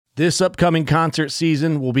This upcoming concert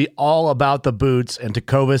season will be all about the boots, and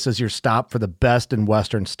Tecovas is your stop for the best in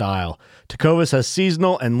Western style. Tecovas has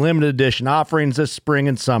seasonal and limited edition offerings this spring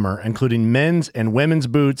and summer, including men's and women's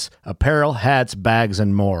boots, apparel, hats, bags,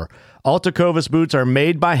 and more. All Tecovas boots are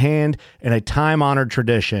made by hand in a time-honored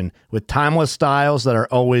tradition with timeless styles that are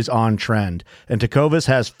always on trend. And Tecovas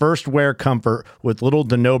has first wear comfort with little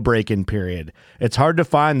to no break-in period. It's hard to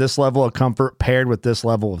find this level of comfort paired with this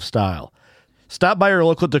level of style. Stop by your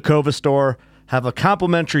local Tecovas store, have a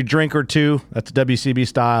complimentary drink or two, that's WCB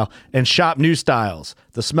style, and shop new styles.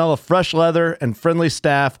 The smell of fresh leather and friendly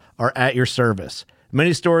staff are at your service.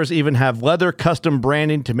 Many stores even have leather custom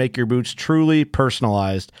branding to make your boots truly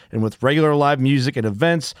personalized. And with regular live music and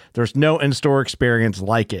events, there's no in-store experience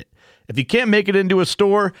like it. If you can't make it into a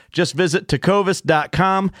store, just visit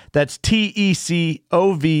tecovas.com. That's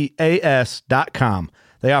TECOVAS.com.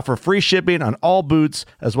 They offer free shipping on all boots,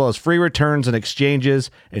 as well as free returns and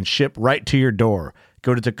exchanges, and ship right to your door.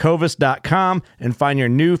 Go to tecovas.com and find your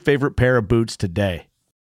new favorite pair of boots today.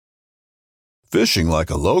 Fishing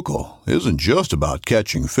like a local isn't just about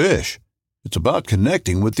catching fish. It's about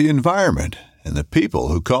connecting with the environment and the people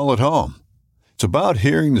who call it home. It's about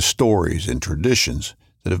hearing the stories and traditions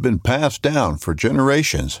that have been passed down for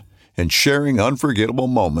generations and sharing unforgettable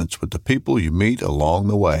moments with the people you meet along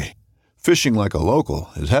the way. Fishing like a local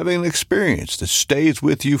is having an experience that stays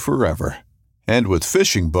with you forever. And with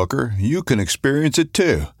Fishing Booker, you can experience it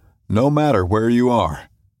too, no matter where you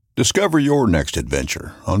are. Discover your next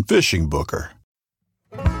adventure on Fishing Booker.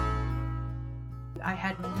 I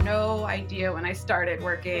had no idea when I started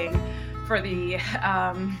working for the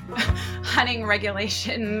hunting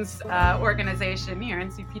regulations organization here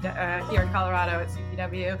in here in Colorado at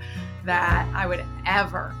CPW that I would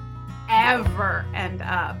ever end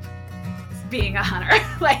up being a hunter.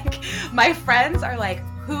 Like, my friends are like,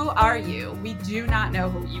 who are you? We do not know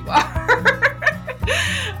who you are.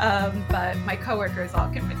 But my coworkers all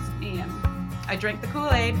convinced me, and I drank the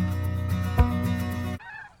Kool-Aid.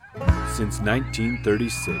 Since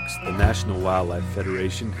 1936, the National Wildlife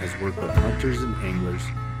Federation has worked with hunters and anglers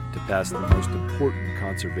to pass the most important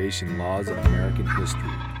conservation laws in American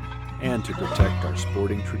history and to protect our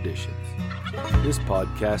sporting traditions. This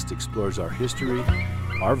podcast explores our history,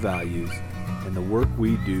 our values, and the work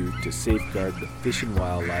we do to safeguard the fish and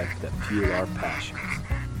wildlife that fuel our passions.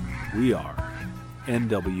 We are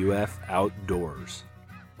NWF Outdoors.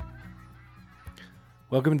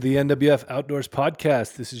 Welcome to the NWF Outdoors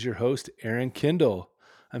podcast. This is your host, Aaron Kindle.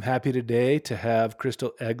 I'm happy today to have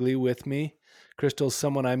Crystal Egley with me. Crystal's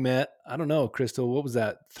someone I met, I don't know, Crystal, what was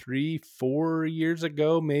that, 3-4 years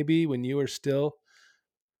ago, maybe, when you were still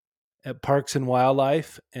at Parks and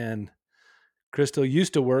Wildlife. And Crystal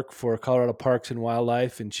used to work for Colorado Parks and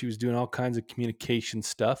Wildlife, and she was doing all kinds of communication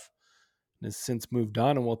stuff and has since moved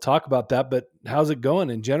on, and we'll talk about that. But how's it going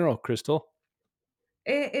in general, Crystal?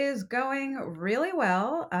 It is going really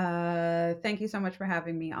well. Thank you so much for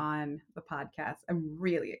having me on the podcast. I'm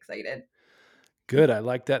really excited. Good. I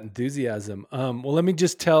like that enthusiasm. Well, let me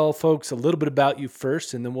just tell folks a little bit about you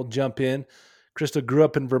first, and then we'll jump in. Crystal grew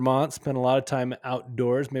up in Vermont, spent a lot of time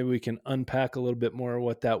outdoors. Maybe we can unpack a little bit more of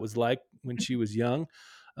what that was like when she was young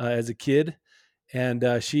as a kid.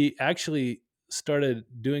 And she actually started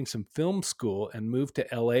doing some film school and moved to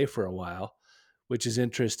LA for a while, which is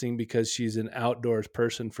interesting because she's an outdoors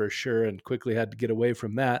person for sure and quickly had to get away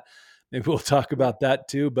from that. Maybe we'll talk about that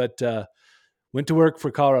too. But went to work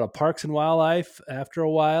for Colorado Parks and Wildlife after a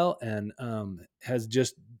while and has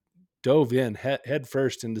just dove in head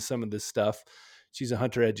first into some of this stuff. She's a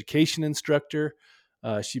hunter education instructor.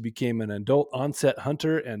 She became an adult onset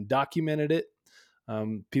hunter and documented it.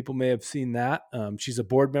 People may have seen that. She's a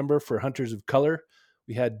board member for Hunters of Color.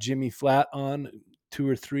 We had Jimmy Flatt on 2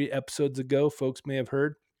 or 3 episodes ago. Folks may have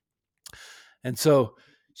heard. And so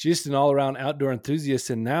she's just an all-around outdoor enthusiast.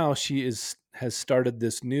 And now she has started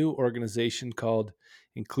this new organization called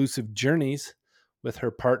Inclusive Journeys with her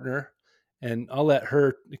partner. And I'll let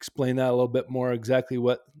her explain that a little bit more, exactly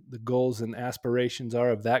what the goals and aspirations are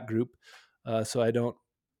of that group, so I don't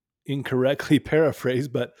incorrectly paraphrase.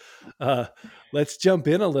 But let's jump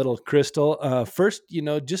in a little, Crystal. First,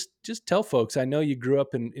 just tell folks, I know you grew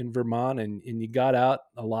up in Vermont and you got out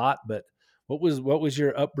a lot, but what was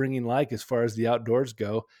your upbringing like as far as the outdoors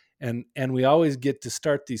go? And we always get to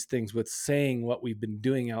start these things with saying what we've been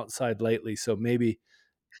doing outside lately, so maybe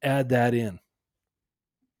add that in.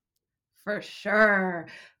 For sure.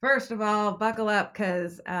 First of all, buckle up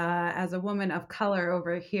because as a woman of color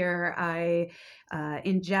over here, I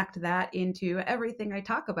inject that into everything I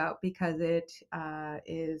talk about because it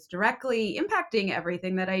is directly impacting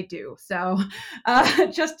everything that I do. So,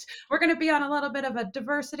 just we're going to be on a little bit of a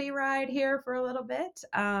diversity ride here for a little bit.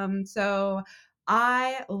 So,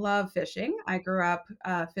 I love fishing. I grew up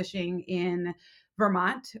fishing in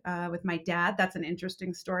Vermont with my dad. That's an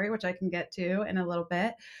interesting story, which I can get to in a little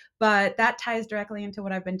bit. But that ties directly into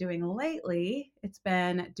what I've been doing lately. It's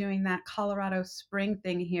been doing that Colorado spring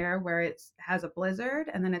thing here where it has a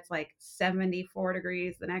blizzard and then it's like 74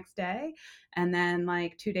 degrees the next day. And then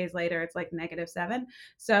like 2 days later, it's like -7.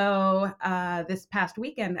 So this past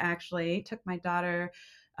weekend, actually, took my daughter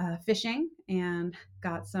fishing and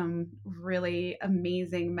got some really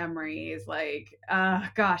amazing memories. Like,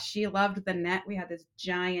 gosh, she loved the net. We had this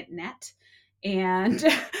giant net and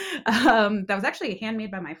that was actually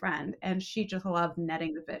handmade by my friend, and she just loved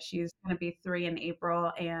netting the fish. She's going to be 3 in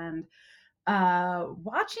April, and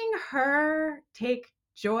watching her take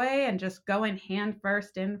joy and just going hand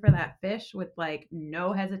first in for that fish with like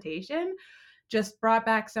no hesitation just brought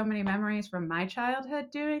back so many memories from my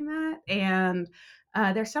childhood doing that. And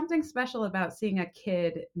there's something special about seeing a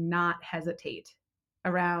kid not hesitate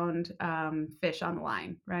around fish on the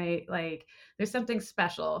line, right? Like there's something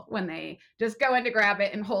special when they just go in to grab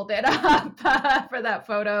it and hold it up for that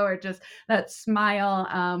photo, or just that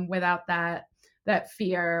smile without that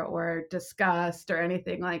fear or disgust or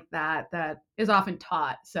anything like that is often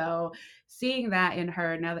taught. So seeing that in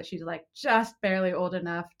her now that she's like just barely old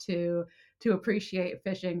enough to appreciate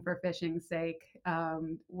fishing for fishing's sake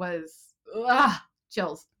was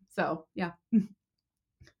chills. So yeah.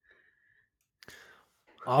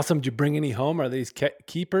 Awesome. Did you bring any home? Are these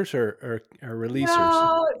keepers or releasers?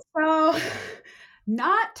 No, so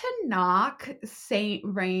not to knock St.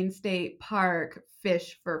 Vrain State Park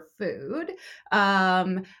fish for food.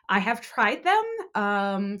 I have tried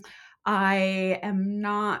them. I am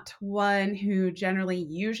not one who generally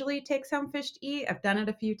usually takes home fish to eat. I've done it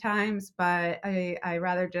a few times, but I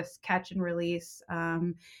rather just catch and release,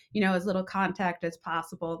 as little contact as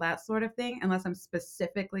possible, that sort of thing, unless I'm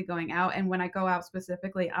specifically going out. And when I go out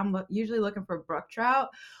specifically, I'm usually looking for brook trout.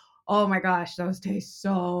 Oh my gosh, those taste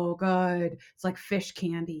so good. It's like fish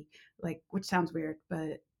candy, like, which sounds weird,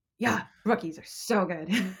 but yeah, rookies are so good.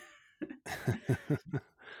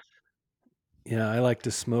 Yeah, I like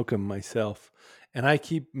to smoke them myself. And I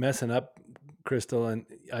keep messing up, Crystal. And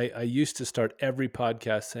I used to start every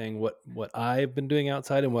podcast saying what I've been doing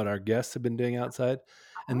outside and what our guests have been doing outside.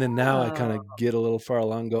 And then now I kind of get a little far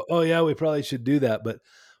along and go, oh yeah, we probably should do that. But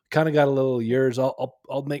kind of got a little yours. I'll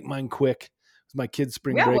make mine quick. It was my kid's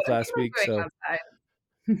spring break last week. So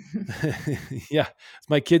yeah, it's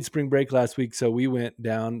my kid's spring break last week. So we went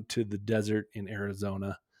down to the desert in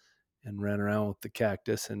Arizona and ran around with the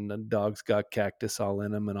cactus, and the dogs got cactus all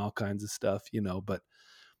in them and all kinds of stuff, but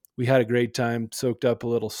we had a great time, soaked up a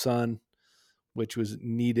little sun, which was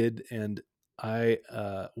needed. And I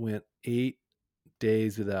went 8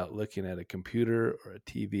 days without looking at a computer or a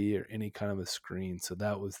TV or any kind of a screen. So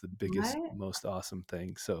that was the biggest, most awesome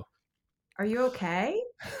thing. So are you okay?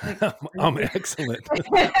 Like, I'm excellent.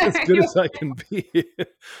 As good as I can be.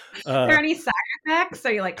 Are there any side effects?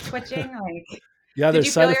 Are you like twitching? Like, yeah,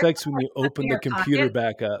 there's side effects when you open the computer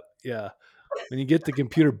back up. Yeah. When you get the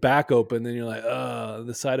computer back open, then you're like, oh,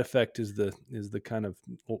 the side effect is the kind of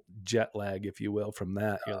jet lag, if you will, from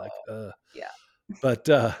that. You're like, yeah. But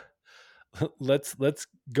let's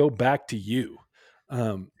go back to you.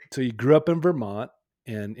 So you grew up in Vermont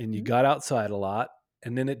and you got outside a lot,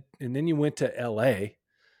 and then you went to LA.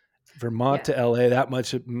 Vermont to LA, that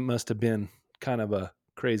much must have been kind of a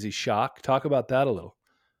crazy shock. Talk about that a little.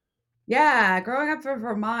 Yeah, growing up in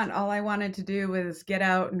Vermont, all I wanted to do was get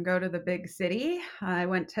out and go to the big city. I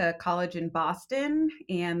went to college in Boston,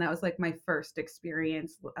 and that was like my first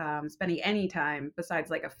experience spending any time besides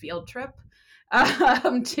like a field trip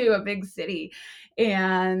to a big city.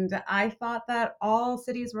 And I thought that all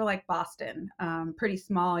cities were like Boston, pretty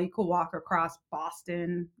small. You could walk across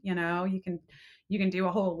Boston, you can do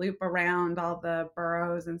a whole loop around all the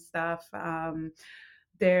boroughs and stuff.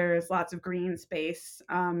 There's lots of green space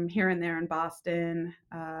here and there in Boston.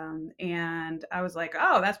 And I was like,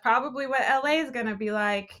 oh, that's probably what LA is going to be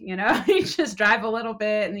like. You just drive a little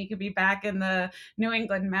bit and you could be back in the New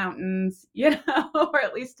England mountains, or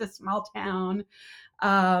at least a small town.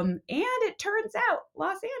 And it turns out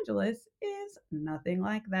Los Angeles is nothing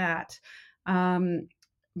like that.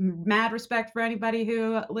 Mad respect for anybody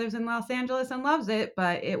who lives in Los Angeles and loves it,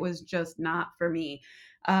 but it was just not for me.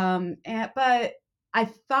 But I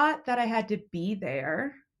thought that I had to be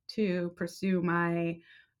there to pursue my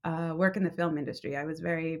work in the film industry. I was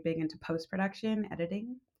very big into post-production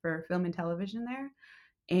editing for film and television there.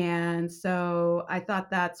 And so I thought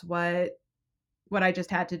that's what I just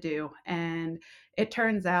had to do. And it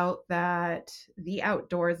turns out that the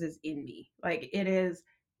outdoors is in me. Like, it is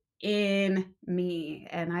in me.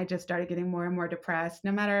 And I just started getting more and more depressed.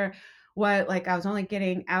 No matter what, like, I was only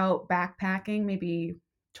getting out backpacking maybe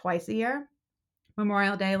twice a year.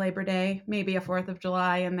 Memorial Day, Labor Day, maybe a 4th of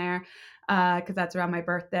July in there, because that's around my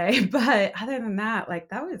birthday. But other than that, like,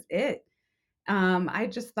 that was it. I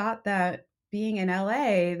just thought that being in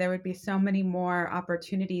LA, there would be so many more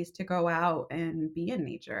opportunities to go out and be in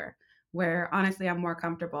nature, where honestly I'm more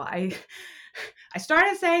comfortable. I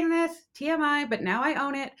started saying this, TMI, but now I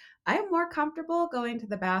own it. I am more comfortable going to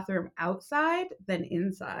the bathroom outside than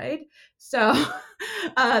inside. So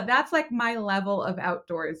that's like my level of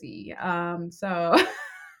outdoorsy. So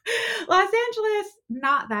Los Angeles,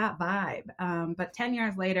 not that vibe. But 10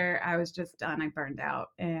 years later, I was just done. I burned out.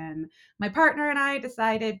 And my partner and I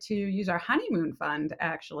decided to use our honeymoon fund,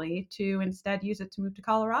 actually, to instead use it to move to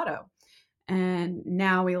Colorado. And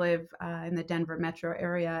now we live in the Denver metro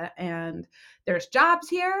area, and there's jobs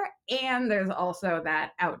here, and there's also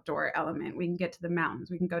that outdoor element. We can get to the mountains.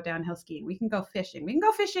 We can go downhill skiing. We can go fishing. We can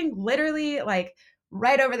go fishing literally like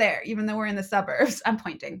right over there, even though we're in the suburbs. I'm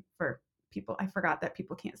pointing for people. I forgot that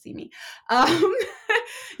people can't see me.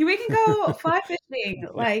 We can go fly fishing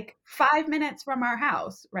like 5 minutes from our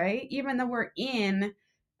house, right? Even though we're in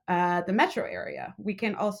the metro area. We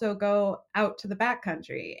can also go out to the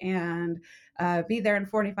backcountry and be there in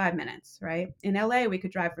 45 minutes, right? In LA, we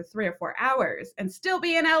could drive for 3 or 4 hours and still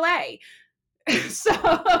be in LA. So,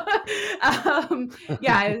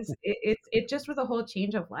 yeah, it just was a whole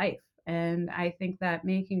change of life. And I think that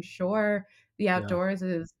making sure the outdoors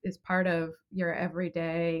is part of your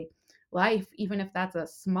everyday life, even if that's a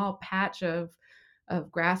small patch of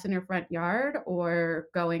grass in your front yard, or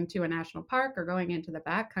going to a national park, or going into the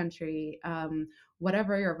backcountry,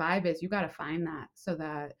 whatever your vibe is, you got to find that so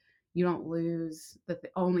that you don't lose the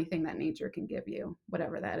only thing that nature can give you,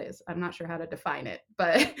 whatever that is. I'm not sure how to define it,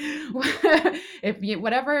 but if you,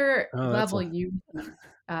 whatever level you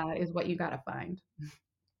is what you got to find.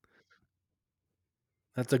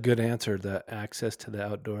 That's a good answer. The access to the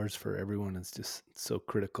outdoors for everyone is just so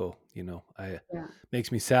critical. You know, makes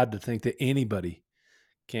me sad to think that anybody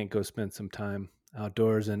can't go spend some time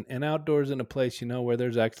outdoors and outdoors in a place, you know, where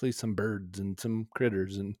there's actually some birds and some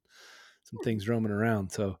critters and some things roaming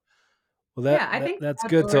around. So, well, I think that's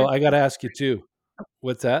good. So I got to ask you too.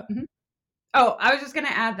 What's that? Mm-hmm. Oh, I was just going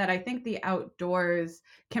to add that I think the outdoors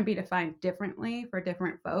can be defined differently for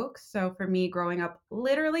different folks. So for me, growing up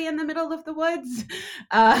literally in the middle of the woods,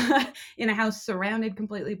 in a house surrounded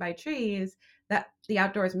completely by trees, that the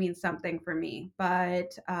outdoors means something for me.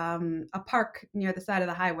 But a park near the side of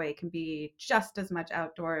the highway can be just as much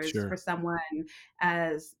outdoors for someone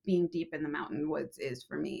as being deep in the mountain woods is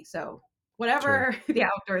for me. So whatever the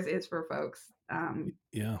outdoors is for folks.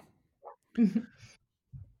 Yeah.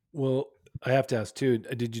 Well, I have to ask too,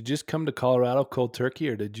 did you just come to Colorado cold turkey,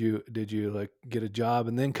 or did you like get a job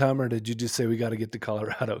and then come, or did you just say we got to get to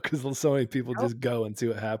Colorado? Because so many people just go and see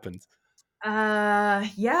what happens.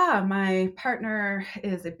 Yeah, my partner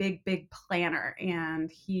is a big planner, and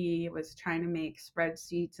he was trying to make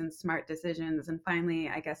spreadsheets and smart decisions. And finally,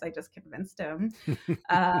 I guess I just convinced him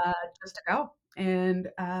just to go. And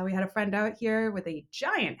we had a friend out here with a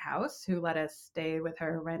giant house who let us stay with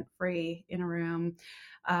her rent-free in a room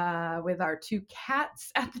with our 2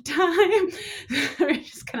 cats at the time. We were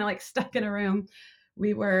just kind of like stuck in a room.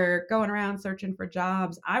 We were going around searching for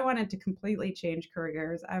jobs. I wanted to completely change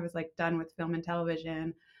careers. I was like done with film and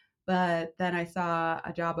television. But then I saw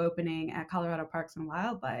a job opening at Colorado Parks and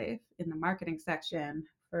Wildlife in the marketing section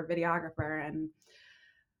for a videographer. And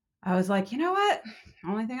I was like, you know what?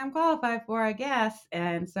 Only thing I'm qualified for, I guess.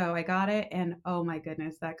 And so I got it. And oh my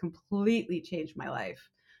goodness, that completely changed my life.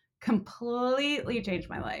 Completely changed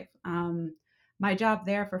my life. My job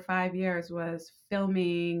there for 5 years was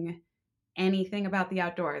filming anything about the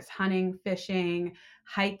outdoors: hunting, fishing,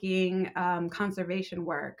 hiking, conservation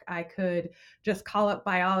work. I could just call up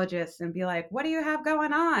biologists and be like, what do you have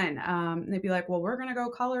going on? And they'd be like, well, we're going to go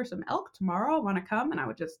color some elk tomorrow. Want to come? And I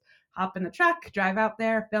would just hop in the truck, drive out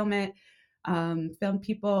there, film it, film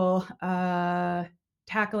people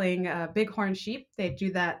tackling bighorn sheep. They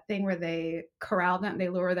do that thing where they corral them, they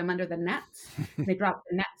lure them under the nets. They drop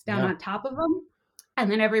the nets down on top of them. And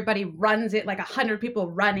then everybody runs it, like 100 people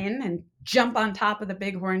run in and jump on top of the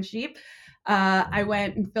bighorn sheep. I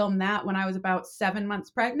went and filmed that when I was about 7 months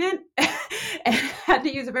pregnant. and had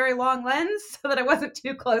to use a very long lens so that I wasn't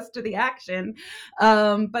too close to the action.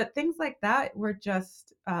 But things like that were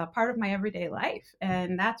just part of my everyday life.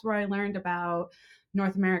 And that's where I learned about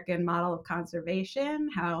North American model of conservation,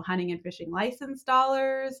 how hunting and fishing license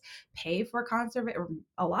dollars pay for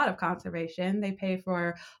a lot of conservation. They pay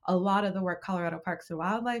for a lot of the work Colorado Parks and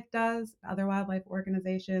Wildlife does, other wildlife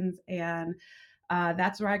organizations, and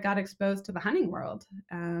that's where I got exposed to the hunting world.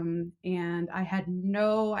 And I had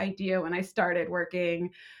no idea when I started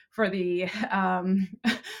working for the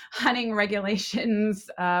hunting regulations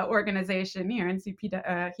organization here in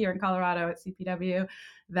here in Colorado at CPW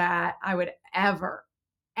that I would ever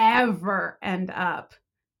end up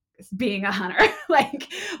being a hunter.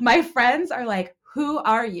 Like, my friends are like, "Who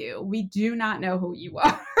are you? We do not know who you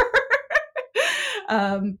are."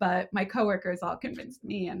 But my coworkers all convinced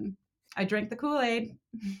me, and I drank the Kool-Aid.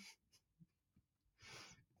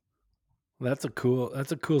 That's a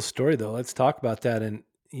cool story though. Let's talk about that. And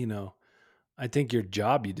I think your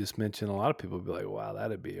job you just mentioned, a lot of people would be like, wow,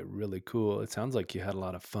 that'd be really cool. It sounds like you had a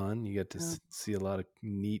lot of fun. You get to see a lot of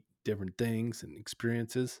neat different things and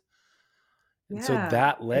experiences. And so Yeah.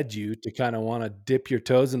 that led you to kind of want to dip your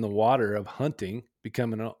toes in the water of hunting,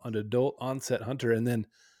 becoming an adult onset hunter. And then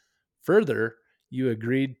further, you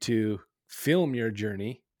agreed to film your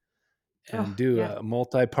journey and do a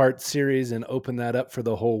multi-part series and open that up for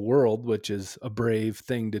the whole world, which is a brave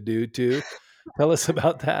thing to do too. Tell us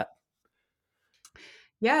about that.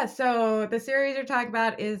 Yeah, so the series you're talking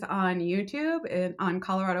about is on YouTube, and on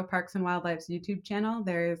Colorado Parks and Wildlife's YouTube channel.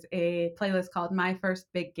 There's a playlist called My First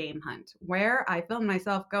Big Game Hunt, where I filmed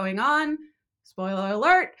myself going on, spoiler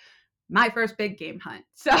alert, my first big game hunt.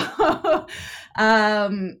 So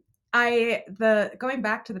going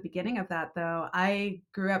back to the beginning of that though, I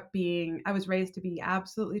was raised to be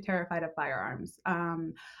absolutely terrified of firearms.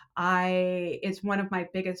 It's one of my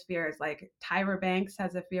biggest fears. Like, Tyra Banks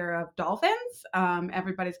has a fear of dolphins.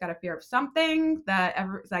 Everybody's got a fear of something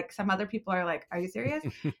like some other people are like, are you serious?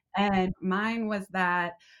 And mine was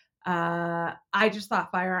that I just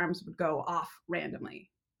thought firearms would go off randomly.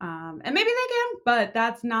 And maybe they can, but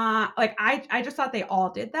that's not like, I just thought they all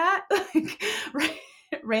did that. Like, right?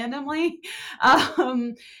 Randomly.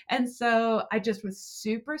 And so I just was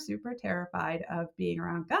super, super terrified of being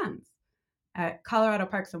around guns. At Colorado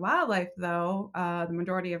Parks and Wildlife, though, the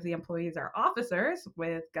majority of the employees are officers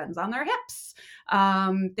with guns on their hips.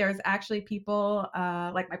 There's actually people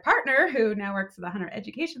like my partner, who now works at the hunter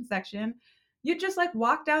education section. You just like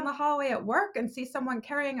walk down the hallway at work and see someone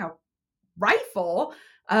carrying a rifle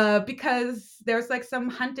because there's like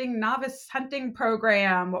some novice hunting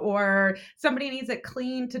program, or somebody needs it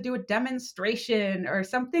cleaned to do a demonstration or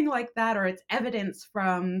something like that, or it's evidence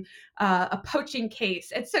from a poaching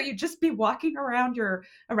case. And so you just be walking around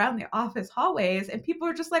the office hallways, and people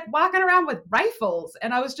are just like walking around with rifles,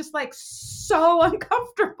 and I was just like so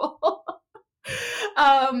uncomfortable.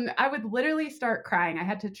 I would literally start crying. I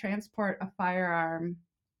had to transport a firearm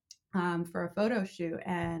for a photo shoot,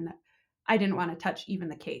 and I didn't want to touch even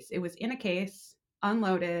the case. It was in a case,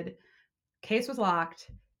 unloaded, case was locked,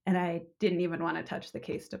 and I didn't even want to touch the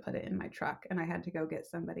case to put it in my truck. And I had to go get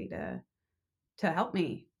somebody to help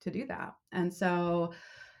me to do that. And so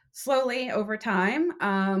slowly over time,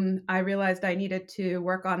 I realized I needed to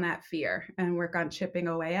work on that fear and work on chipping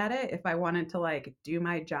away at it if I wanted to like do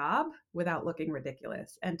my job without looking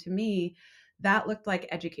ridiculous. And to me, that looked like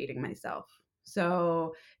educating myself.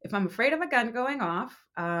 So if I'm afraid of a gun going off,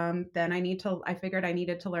 then I figured I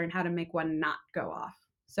needed to learn how to make one not go off.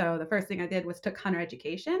 So the first thing I did was took hunter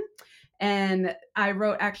education, and I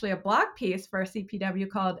wrote actually a blog piece for CPW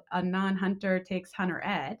called "A Non-Hunter Takes Hunter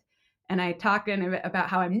Ed." And I talked about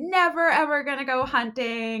how I'm never, ever going to go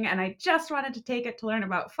hunting. And I just wanted to take it to learn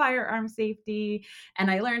about firearm safety.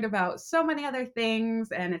 And I learned about so many other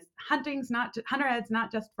things. And hunter ed's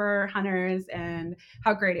not just for hunters, and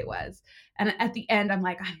how great it was. And at the end, I'm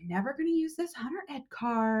like, I'm never going to use this hunter ed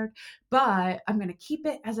card, but I'm going to keep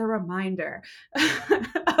it as a reminder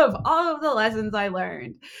of all of the lessons I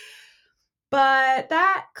learned. But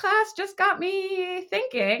that class just got me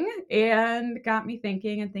thinking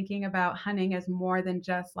about hunting as more than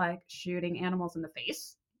just like shooting animals in the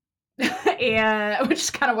face, and which is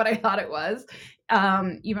kind of what I thought it was,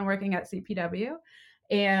 even working at CPW.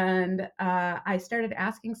 And I started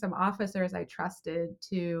asking some officers I trusted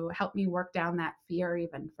to help me work down that fear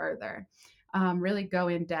even further, really go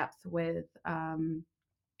in depth with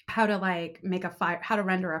how to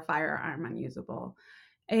render a firearm unusable.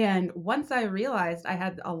 And once I realized I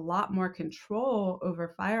had a lot more control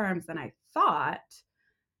over firearms than I thought,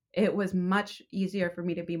 it was much easier for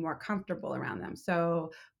me to be more comfortable around them.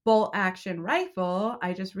 So bolt action rifle,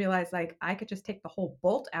 I just realized like I could just take the whole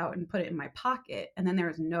bolt out and put it in my pocket, and then there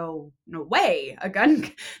was no way that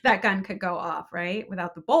gun could go off, right,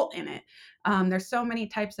 without the bolt in it. There's so many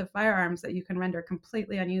types of firearms that you can render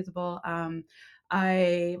completely unusable.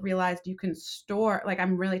 I realized you can store, like,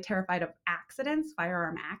 I'm really terrified of accidents,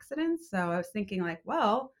 firearm accidents. So I was thinking like,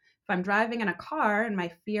 well, if I'm driving in a car and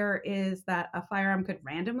my fear is that a firearm could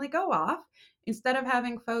randomly go off, instead of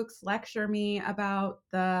having folks lecture me about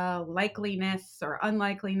the likeliness or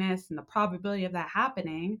unlikeliness and the probability of that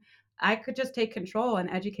happening, I could just take control and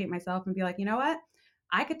educate myself and be like, you know what?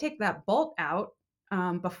 I could take that bolt out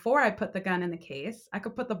before I put the gun in the case. I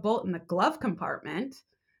could put the bolt in the glove compartment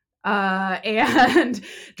and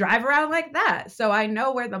drive around like that. So I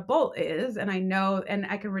know where the bolt is, and I know, and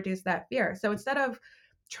I can reduce that fear. So instead of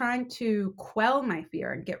trying to quell my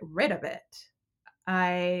fear and get rid of it,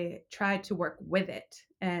 I tried to work with it.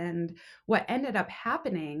 And what ended up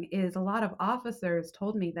happening is a lot of officers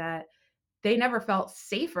told me that they never felt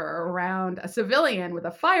safer around a civilian with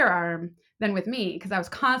a firearm than with me, because I was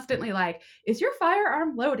constantly like, is your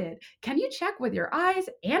firearm loaded? Can you check with your eyes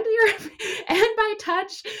and by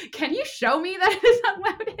touch? Can you show me that it is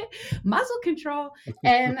unloaded? Muzzle control.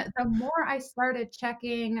 And the more I started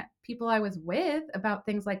checking people I was with about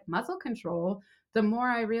things like muzzle control, the more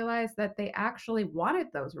I realized that they actually wanted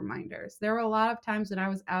those reminders. There were a lot of times when I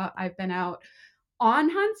was out, I've been out on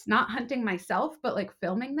hunts, not hunting myself, but like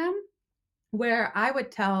filming them, where I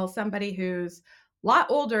would tell somebody who's a lot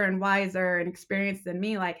older and wiser and experienced than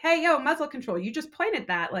me, like, hey, yo, muzzle control, you just pointed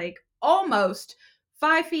that like almost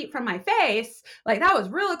 5 feet from my face. Like, that was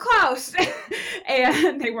really close.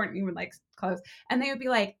 And they weren't even like close. And they would be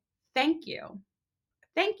like, thank you.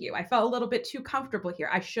 Thank you. I felt a little bit too comfortable here.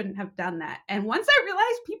 I shouldn't have done that. And once I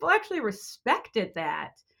realized people actually respected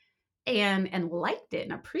that and liked it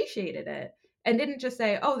and appreciated it, and didn't just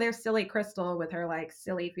say, oh, there's silly Crystal with her like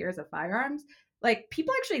silly fears of firearms. Like,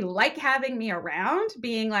 people actually like having me around,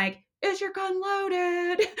 being like, is your gun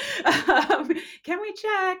loaded? Can we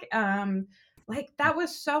check? Like, that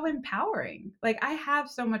was so empowering. Like, I have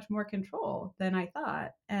so much more control than I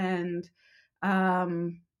thought. And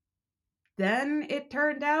then it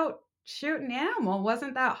turned out shooting animal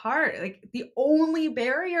wasn't that hard. Like, the only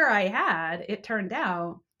barrier I had, it turned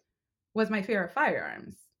out, was my fear of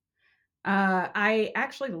firearms. I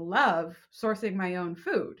actually love sourcing my own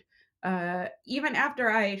food. Even after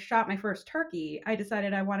I shot my first turkey, I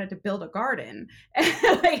decided I wanted to build a garden.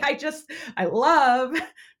 Like, I love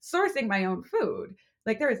sourcing my own food.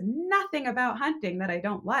 Like, there is nothing about hunting that I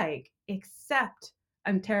don't like, except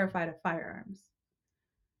I'm terrified of firearms.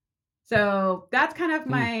 So that's kind of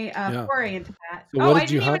my foray into that. So what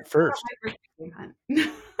did you hunt first? Hunt.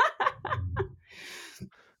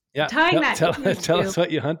 Yeah, tell us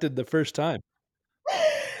what you hunted the first time.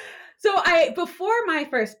 So before my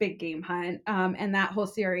first big game hunt and that whole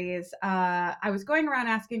series, I was going around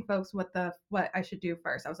asking folks what I should do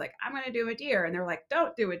first. I was like, I'm going to do a deer. And they're like,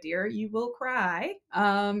 don't do a deer. You will cry.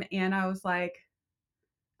 And I was like,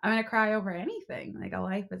 I'm going to cry over anything. Like, a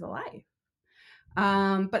life is a life.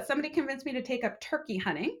 But somebody convinced me to take up turkey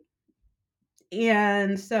hunting.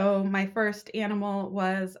 And so my first animal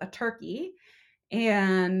was a turkey.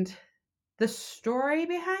 And the story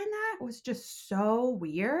behind that was just so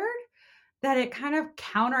weird that it kind of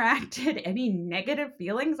counteracted any negative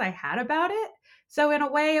feelings I had about it. So in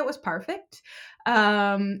a way, it was perfect.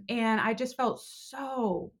 And I just felt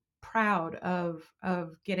so proud of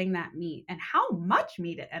getting that meat and how much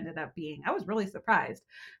meat it ended up being. I was really surprised.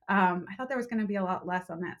 I thought there was going to be a lot less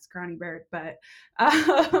on that scrawny bird, but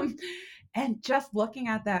and just looking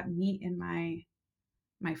at that meat in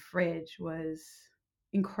my fridge was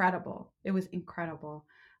incredible. It was incredible.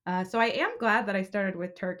 So I am glad that I started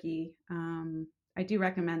with turkey. I do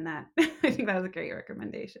recommend that. I think that was a great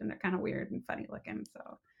recommendation. They're kind of weird and funny looking.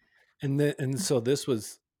 So, so this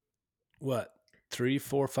was what,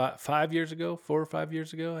 5 years ago, 4 or 5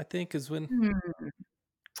 years ago, I think, is when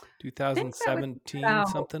 2017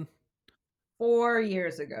 something. 4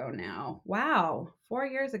 years ago now. Wow, 4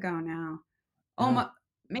 years ago now. Almost,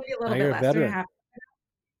 maybe a little bit less. 2.5.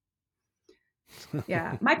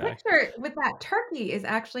 Yeah, my picture with that turkey is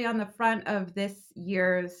actually on the front of this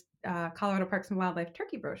year's Colorado Parks and Wildlife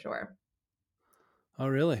turkey brochure. Oh,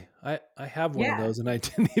 really? I have one of those, and I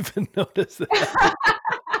didn't even notice that.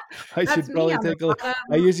 I should probably take a look.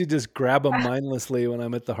 I usually just grab them mindlessly when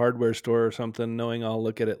I'm at the hardware store or something, knowing I'll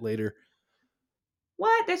look at it later.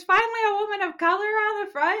 What? There's finally a woman of color on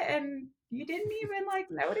the front, and you didn't even like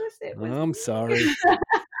notice it? I'm sorry.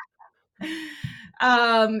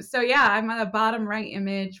 So yeah, I'm on the bottom right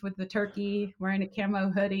image with the turkey wearing a camo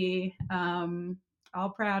hoodie, all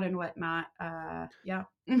proud and whatnot. Yeah.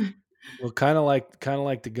 Well, kind of like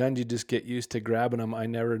the guns, you just get used to grabbing them. I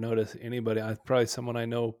never notice anybody. Probably someone I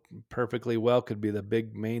know perfectly well could be the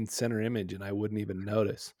big main center image, and I wouldn't even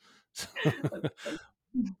notice.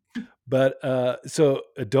 But so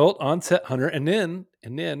adult onset hunter, and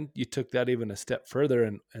then you took that even a step further,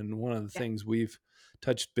 and one of the things we've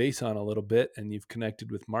touched base on a little bit, and you've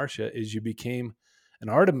connected with Marcia, is you became an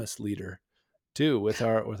Artemis leader too with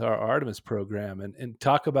our Artemis program, and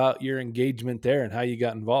talk about your engagement there and how you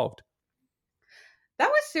got involved. That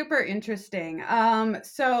was super interesting.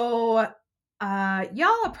 So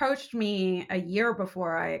y'all approached me a year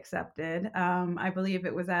before I accepted. I believe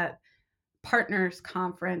it was at Partners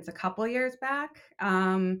Conference a couple years back.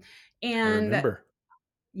 I And remember.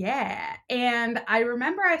 yeah, and I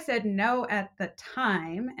remember I said no at the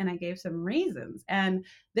time, and I gave some reasons. And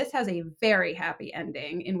this has a very happy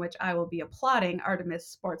ending in which I will be applauding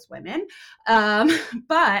Artemis sportswomen.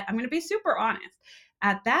 But I'm going to be super honest.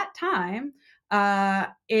 At that time,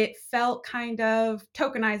 it felt kind of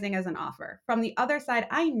tokenizing as an offer. From the other side,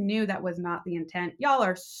 I knew that was not the intent. Y'all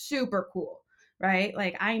are super cool, right?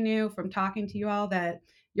 Like I knew from talking to you all that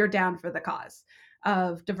you're down for the cause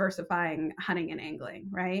of diversifying hunting and angling,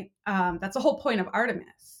 right? That's the whole point of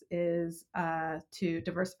Artemis is to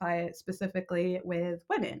diversify it specifically with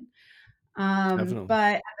women.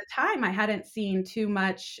 But at the time, I hadn't seen too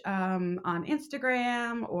much on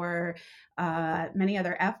Instagram or many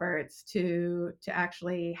other efforts to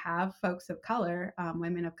actually have folks of color,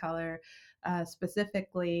 women of color,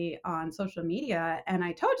 specifically on social media. And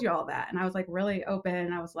I told you all that, and I was like really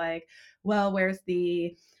open. I was like, "Well, where's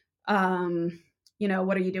the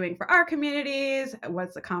what are you doing for our communities?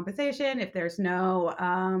 What's the compensation? If there's no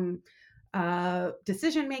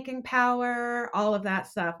decision making power, all of that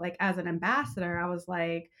stuff." Like as an ambassador, I was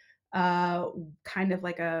like, kind of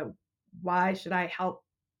like why should I help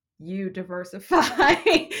you diversify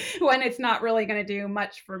when it's not really going to do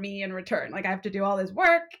much for me in return? Like I have to do all this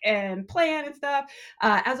work and plan and stuff.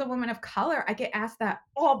 As a woman of color, I get asked that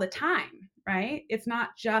all the time, right? It's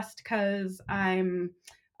not just because I'm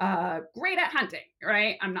great at hunting,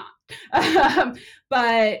 right? I'm not.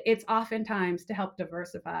 But it's oftentimes to help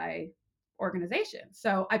diversify organizations.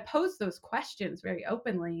 So I posed those questions very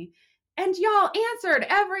openly, and y'all answered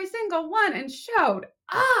every single one and showed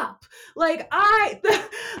up. Like I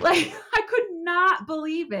could not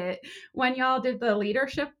believe it when y'all did the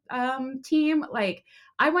leadership team. Like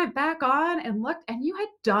I went back on and looked, and you had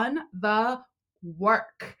done the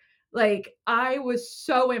work. Like I was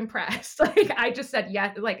so impressed. Like I just said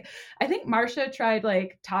yes. Like I think Marcia tried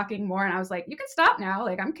like talking more, and I was like, you can stop now.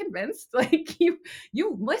 Like I'm convinced. Like you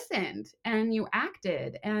listened and you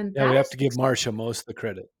acted. And Yeah, we have to give Marcia most of the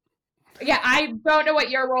credit. Yeah, I don't know what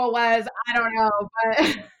your role was. I don't know,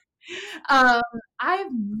 but I've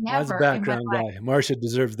never. As a background guy, Marcia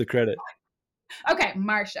deserves the credit. Okay,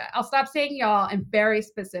 Marcia. I'll stop saying y'all and very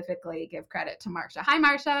specifically give credit to Marcia. Hi,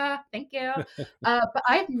 Marcia. Thank you. But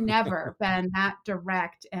I've never been that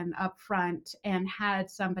direct and upfront and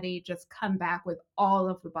had somebody just come back with all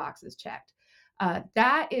of the boxes checked.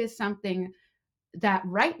 That is something that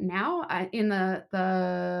right now in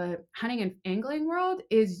the hunting and angling world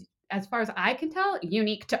is, as far as I can tell,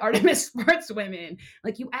 unique to Artemis sportswomen.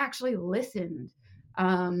 Like you actually listened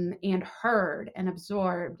and heard and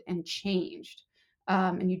absorbed and changed.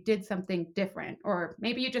 And you did something different, or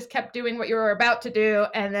maybe you just kept doing what you were about to do,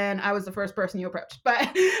 and then I was the first person you approached. But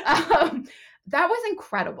that was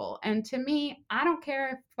incredible. And to me, I don't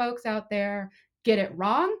care if folks out there get it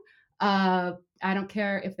wrong. I don't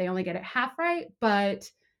care if they only get it half right, but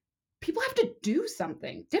people have to do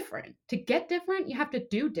something different. To get different, you have to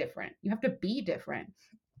do different. You have to be different.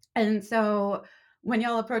 And so when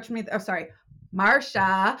y'all approached me,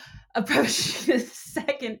 Marcia approached me the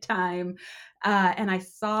second time, and I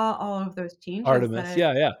saw all of those changes. Artemis,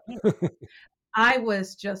 yeah. I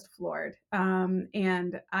was just floored.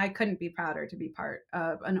 And I couldn't be prouder to be part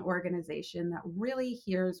of an organization that really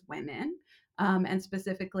hears women, and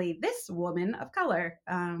specifically this woman of color.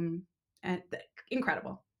 And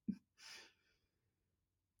incredible.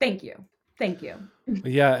 Thank you.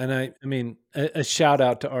 Yeah, and I mean, a shout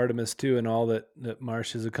out to Artemis too, and all that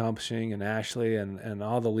Marcia's accomplishing, and Ashley, and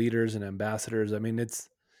all the leaders and ambassadors. I mean, it's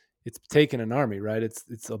taken an army, right?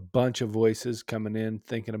 It's a bunch of voices coming in,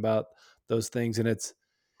 thinking about those things, and it's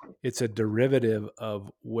a derivative of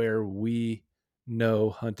where we know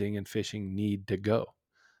hunting and fishing need to go,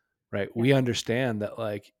 right? Yeah. We understand that,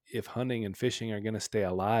 like, if hunting and fishing are going to stay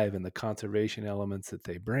alive and the conservation elements that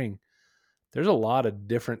they bring, there's a lot of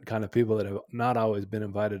different kind of people that have not always been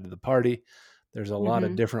invited to the party. There's a lot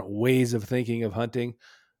of different ways of thinking of hunting.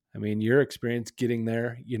 I mean, your experience getting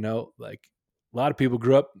there, like a lot of people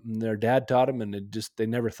grew up and their dad taught them and they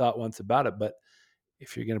never thought once about it. But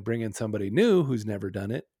if you're going to bring in somebody new who's never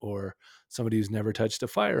done it, or somebody who's never touched a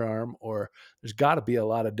firearm, or there's got to be a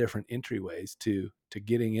lot of different entryways to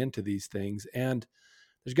getting into these things. And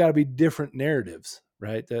there's got to be different narratives,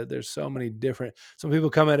 right? There's so many different, some people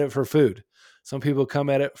come at it for food. Some people come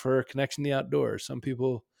at it for connection to the outdoors. Some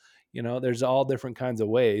people, there's all different kinds of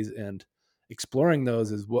ways, and exploring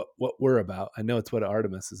those is what we're about. I know it's what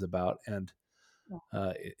Artemis is about. And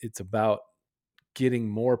it's about getting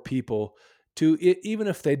more people to it, even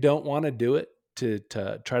if they don't want to do it, to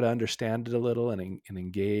try to understand it a little and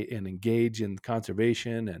engage in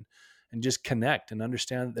conservation and just connect and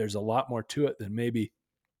understand that there's a lot more to it than maybe,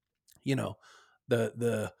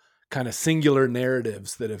 the kind of singular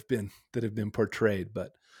narratives that have been portrayed.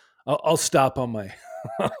 But I'll stop on my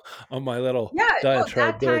on my little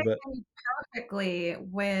diatribe there. But perfectly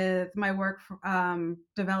with my work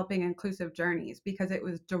developing inclusive journeys, because it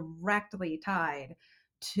was directly tied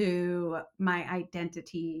to my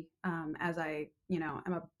identity as I'm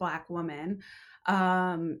a Black woman.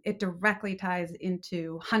 It directly ties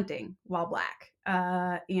into hunting while Black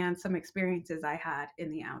and some experiences I had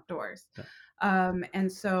in the outdoors.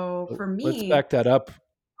 And so for me, let's back that up.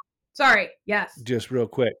 Sorry. Yes. Just real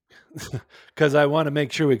quick, because I want to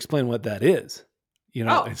make sure we explain what that is,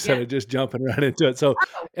 instead of just jumping right into it. So,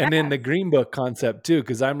 and then the Green Book concept too,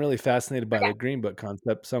 because I'm really fascinated by the Green Book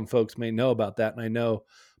concept. Some folks may know about that. And I know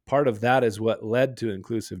part of that is what led to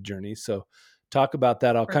Inclusive Journeys. So talk about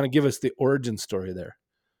that. I'll kind of give us the origin story there.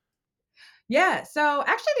 Yeah. So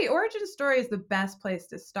actually the origin story is the best place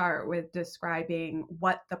to start with describing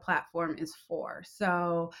what the platform is for.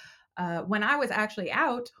 So when I was actually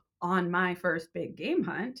out on my first big game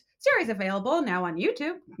hunt, series available now on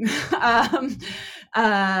YouTube,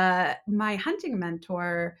 my hunting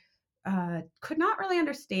mentor could not really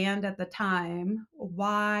understand at the time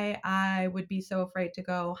why I would be so afraid to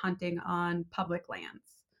go hunting on public lands.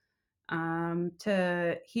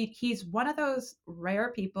 He's one of those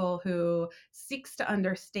rare people who seeks to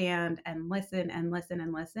understand and listen and listen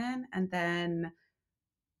and listen, and then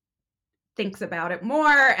thinks about it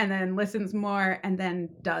more, and then listens more, and then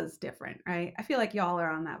does different, right? I feel like y'all are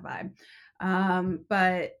on that vibe.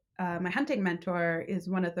 But my hunting mentor is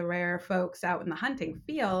one of the rare folks out in the hunting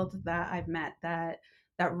field that I've met that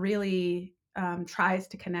really tries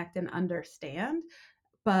to connect and understand.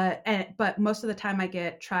 But most of the time I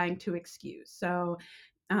get trying to excuse. So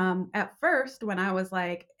at first, when I was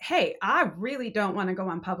like, hey, I really don't want to go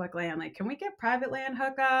on public land. Like, can we get private land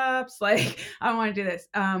hookups? Like, I don't want to do this.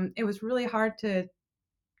 It was really hard to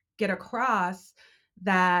get across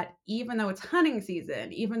that even though it's hunting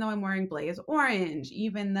season, even though I'm wearing blaze orange,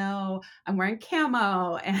 even though I'm wearing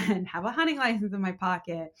camo and have a hunting license in my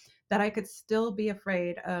pocket, that I could still be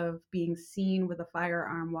afraid of being seen with a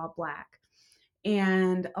firearm while Black.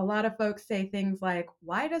 And a lot of folks say things like,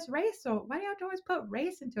 why do you have to always put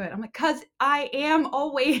race into it? I'm like, because I am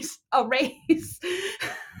always a race.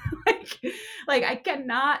 like I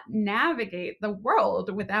cannot navigate the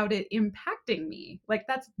world without it impacting me. Like,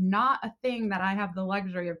 that's not a thing that I have the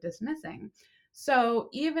luxury of dismissing. So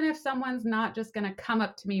even if someone's not just going to come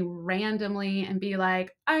up to me randomly and be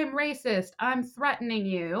like, I'm racist, I'm threatening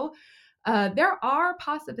you, there are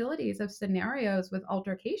possibilities of scenarios with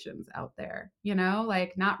altercations out there,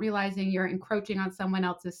 like not realizing you're encroaching on someone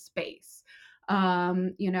else's space,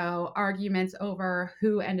 arguments over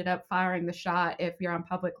who ended up firing the shot. If you're on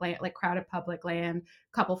public land, like crowded public land,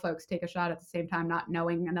 a couple folks take a shot at the same time, not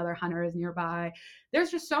knowing another hunter is nearby.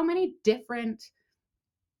 There's just so many different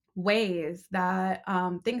ways that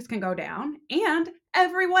things can go down, and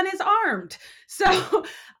everyone is armed. So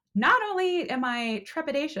not only am I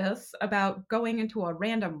trepidatious about going into a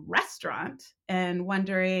random restaurant and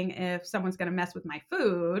wondering if someone's going to mess with my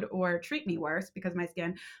food or treat me worse because of my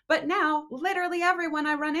skin, but now literally everyone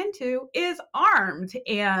I run into is armed,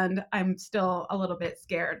 and I'm still a little bit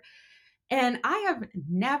scared. And I have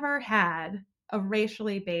never had a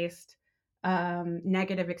racially based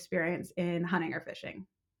negative experience in hunting or fishing.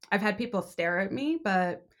 I've had people stare at me,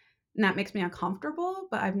 and that makes me uncomfortable,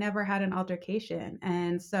 but I've never had an altercation.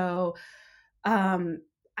 And so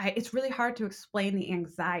it's really hard to explain the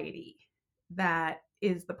anxiety that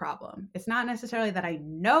is the problem. It's not necessarily that I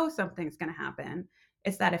know something's going to happen.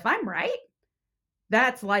 It's that if I'm right,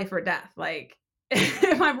 that's life or death. Like,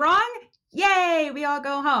 if I'm wrong, yay, we all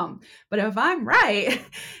go home. But if I'm right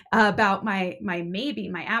about my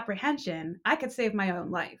apprehension, I could save my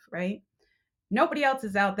own life, right? nobody else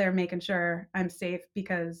is out there making sure I'm safe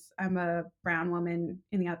because I'm a brown woman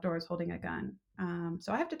in the outdoors holding a gun.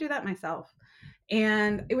 So I have to do that myself.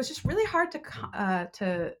 And it was just really hard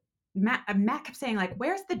to Matt kept saying, like,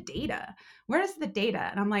 where's the data? Where's the data?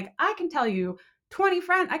 And I'm like, I can tell you 20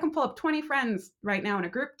 friends, I can pull up 20 friends right now in a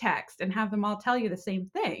group text and have them all tell you the same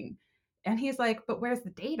thing. And he's like, but where's the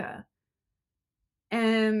data?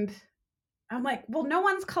 And I'm like, well, no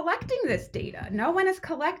one's collecting this data. No one is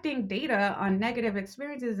collecting data on negative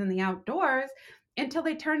experiences in the outdoors until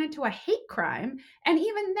they turn into a hate crime. And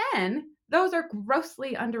even then, those are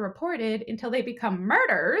grossly underreported until they become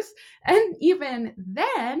murders. And even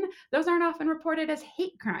then, those aren't often reported as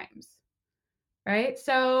hate crimes, right?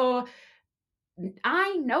 So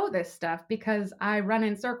I know this stuff because I run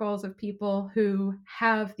in circles of people who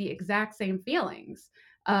have the exact same feelings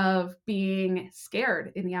of being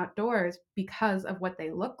scared in the outdoors because of what they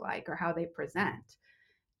look like or how they present.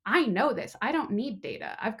 I know this. I don't need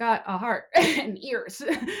data. I've got a heart and ears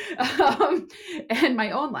and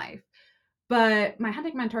my own life. But my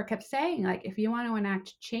hunting mentor kept saying, like, if you want to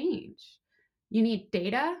enact change, you need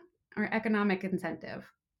data or economic incentive.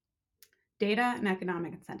 Data and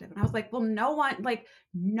economic incentive. And I was like, well, no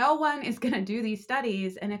one is going to do these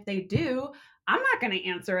studies. And if they do, I'm not going to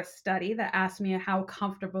answer a study that asks me how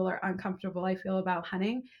comfortable or uncomfortable I feel about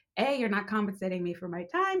hunting. A, you're not compensating me for my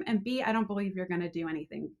time. And B, I don't believe you're going to do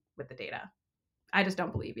anything with the data. I just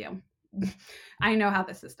don't believe you. I know how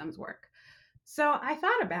the systems work. So I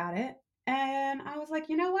thought about it and I was like,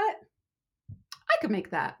 you know what? I could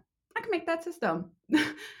make that system.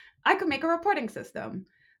 I could make a reporting system.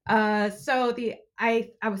 So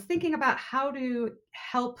I was thinking about how to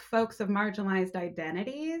help folks of marginalized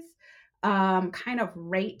identities kind of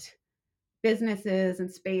rate businesses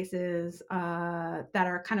and spaces that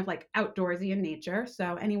are kind of like outdoorsy in nature.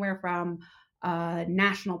 So anywhere from a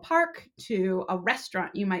national park to a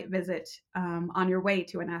restaurant you might visit on your way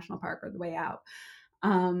to a national park or the way out.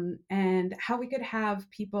 And how we could have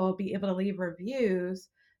people be able to leave reviews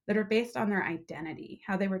that are based on their identity,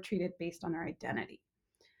 how they were treated based on their identity.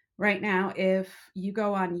 Right now, if you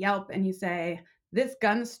go on Yelp and you say, this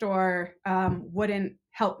gun store wouldn't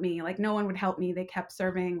help me, like no one would help me. They kept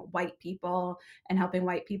serving white people and helping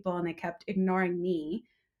white people and they kept ignoring me.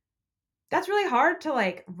 That's really hard to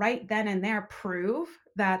like right then and there prove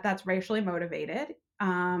that that's racially motivated.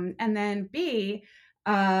 And then B,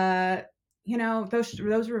 those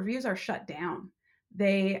reviews are shut down.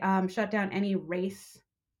 They shut down any race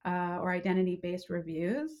or identity-based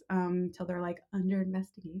reviews until they're like under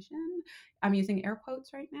investigation. I'm using air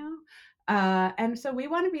quotes right now. And so we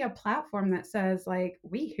want to be a platform that says like,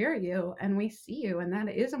 we hear you and we see you, and that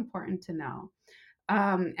is important to know.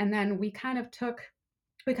 And then we kind of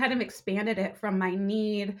expanded it from my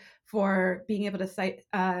need for being able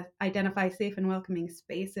to identify safe and welcoming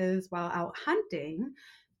spaces while out hunting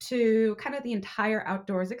to kind of the entire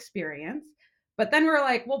outdoors experience. But then we're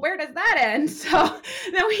like, well, where does that end? So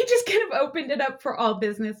then we just kind of opened it up for all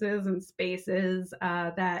businesses and spaces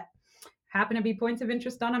that happen to be points of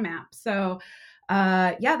interest on a map. So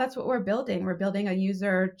that's what we're building. We're building a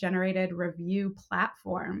user-generated review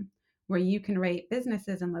platform where you can rate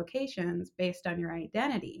businesses and locations based on your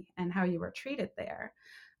identity and how you were treated there.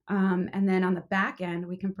 And then on the back end,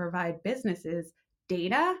 we can provide businesses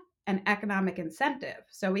data and economic incentive.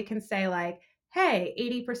 So we can say like, hey,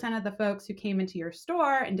 80% of the folks who came into your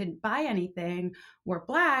store and didn't buy anything were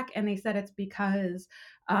Black. And they said it's because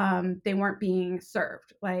they weren't being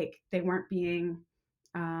served, like they weren't being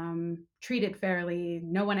treated fairly.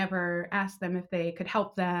 No one ever asked them if they could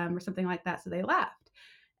help them or something like that. So they left.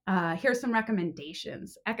 Here's some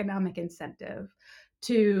recommendations, economic incentive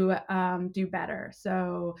to do better.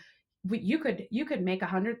 So you could make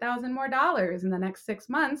 $100,000 more in the next 6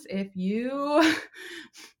 months if you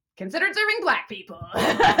considered serving Black people. And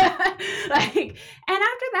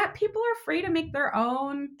after that, people are free to make their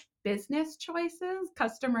own business choices,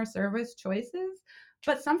 customer service choices.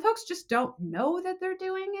 But some folks just don't know that they're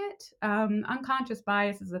doing it. Unconscious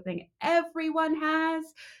bias is a thing everyone has.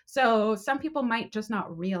 So some people might just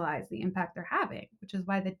not realize the impact they're having, which is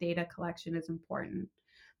why the data collection is important.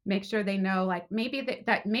 Make sure they know, like maybe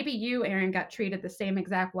that maybe you, Aaron, got treated the same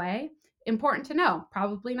exact way. Important to know.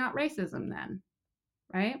 Probably not racism then,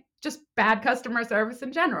 right? Just bad customer service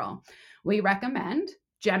in general. We recommend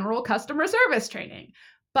general customer service training.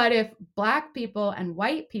 But if Black people and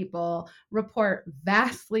white people report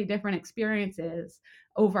vastly different experiences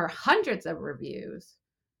over hundreds of reviews,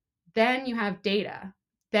 then you have data.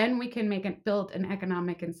 Then we can build an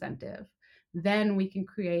economic incentive. Then we can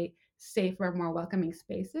create safer, more welcoming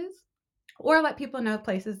spaces, or let people know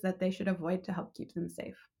places that they should avoid to help keep them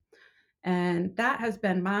safe. And that has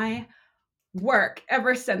been my work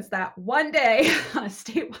ever since that one day on a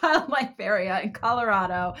state wildlife area in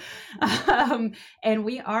Colorado. And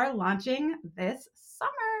we are launching this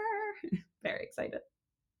summer. Very excited.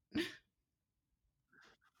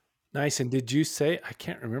 Nice. And did you say, I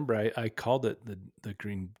can't remember, I called it the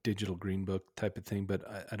digital green book type of thing, but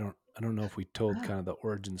I don't know if we told kind of the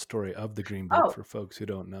origin story of the green book for folks who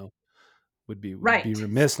don't know. Would be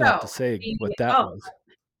remiss not to say what that was.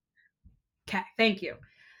 Okay, thank you.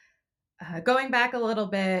 Going back a little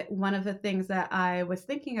bit, one of the things that I was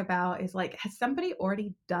thinking about is like, has somebody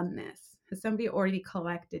already done this? Has somebody already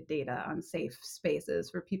collected data on safe spaces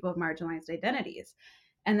for people of marginalized identities?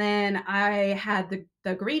 And then I had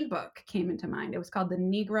the Green Book came into mind. It was called the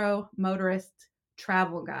Negro Motorist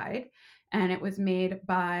Travel Guide. And it was made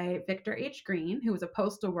by Victor H. Green, who was a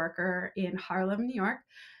postal worker in Harlem, New York.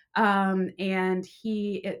 And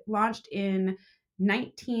it launched in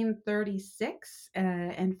 1936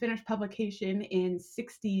 and finished publication in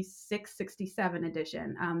 66-67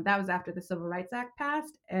 edition. That was after the Civil Rights Act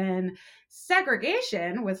passed, and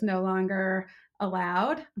segregation was no longer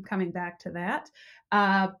allowed. I'm coming back to that.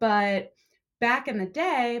 But back in the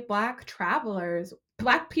day, Black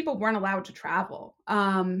people weren't allowed to travel.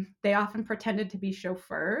 They often pretended to be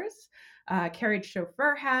chauffeurs, carried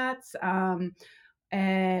chauffeur hats,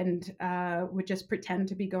 and would just pretend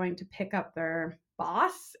to be going to pick up their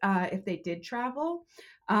boss if they did travel.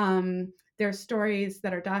 There's stories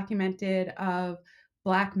that are documented of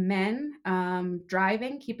Black men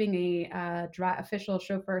driving, keeping a official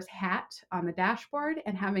chauffeur's hat on the dashboard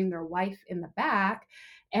and having their wife in the back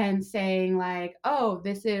and saying like, oh,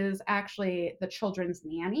 this is actually the children's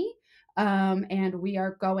nanny, and we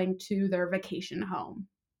are going to their vacation home.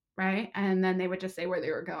 Right. And then they would just say where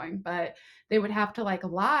they were going, but they would have to like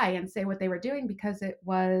lie and say what they were doing because it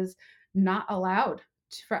was not allowed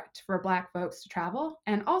for Black folks to travel.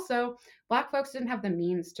 And also, Black folks didn't have the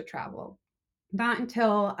means to travel. Not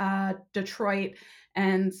until Detroit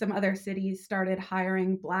and some other cities started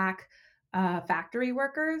hiring Black factory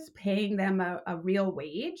workers, paying them a real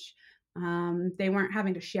wage. They weren't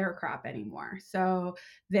having to sharecrop anymore. So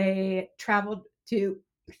they traveled to,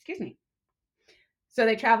 So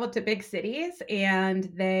they traveled to big cities and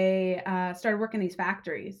they started working these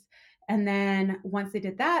factories. And then once they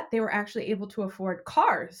did that, they were actually able to afford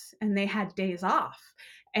cars and they had days off.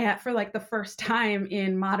 And for like the first time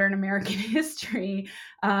in modern American history,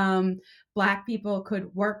 Black people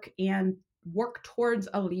could work towards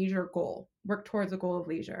a goal of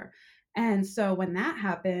leisure. And so when that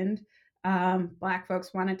happened, Black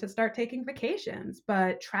folks wanted to start taking vacations,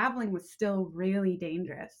 but traveling was still really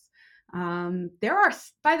dangerous. There are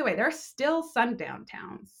still sundown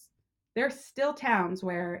towns. There are still towns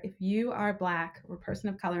where if you are Black or a person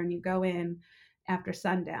of color and you go in after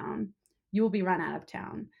sundown, you will be run out of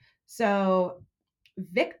town. So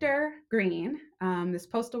Victor Green, this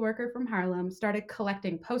postal worker from Harlem, started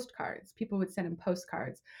collecting postcards. People would send him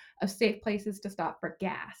postcards of safe places to stop for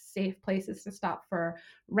gas, safe places to stop for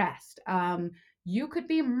rest. You could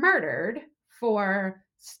be murdered for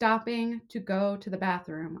stopping to go to the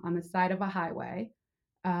bathroom on the side of a highway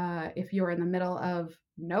if you're in the middle of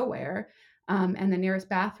nowhere and the nearest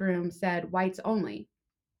bathroom said whites only.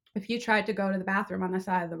 If you tried to go to the bathroom on the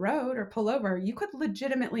side of the road or pull over, you could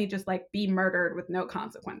legitimately just like be murdered with no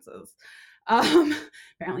consequences.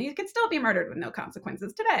 Apparently you could still be murdered with no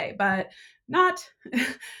consequences today, but not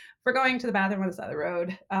for going to the bathroom on the side of the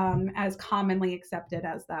road, as commonly accepted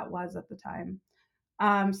as that was at the time.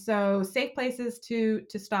 So safe places to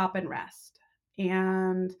stop and rest.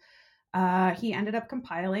 And he ended up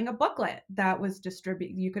compiling a booklet that was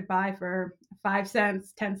distributed. You could buy for 5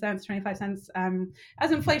 cents, 10 cents, 25 cents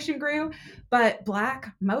as inflation grew. But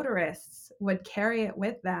Black motorists would carry it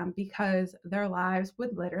with them because their lives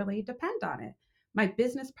would literally depend on it. My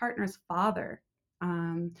business partner's father,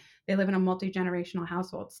 they live in a multi-generational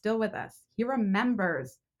household, still with us. He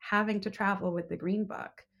remembers having to travel with the Green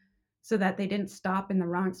Book so that they didn't stop in the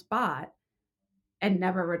wrong spot and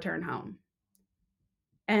never return home.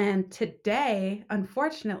 And today,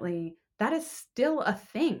 unfortunately, that is still a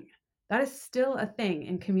thing. That is still a thing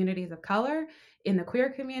in communities of color, in the queer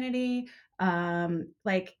community.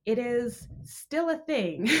 Like it is still a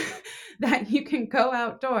thing that you can go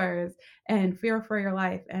outdoors and fear for your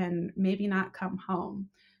life and maybe not come home.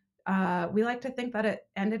 We like to think that it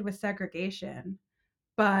ended with segregation,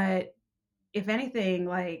 but if anything,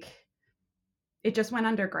 like it just went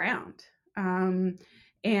underground.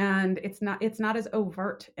 And it's not as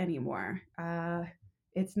overt anymore.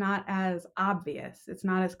 It's not as obvious. It's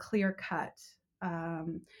not as clear cut.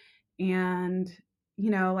 And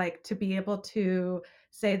like to be able to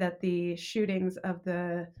say that the shootings of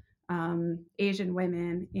the Asian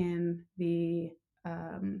women in the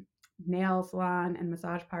nail salon and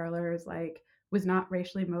massage parlors like was not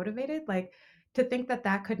racially motivated, like to think that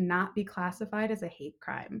that could not be classified as a hate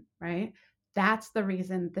crime, right? That's the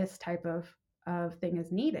reason this type of thing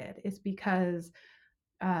is needed, is because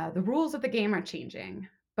the rules of the game are changing,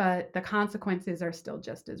 but the consequences are still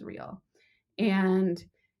just as real. And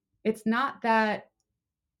it's not that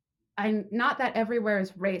everywhere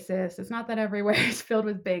is racist. It's not that everywhere is filled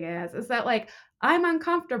with bigots. It's that like I'm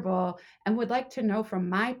uncomfortable and would like to know from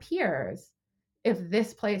my peers if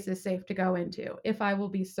this place is safe to go into, if I will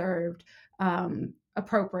be served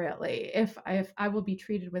appropriately, if I will be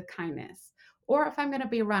treated with kindness, or if I'm going to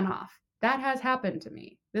be run off. That has happened to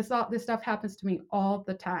me. This stuff happens to me all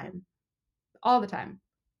the time.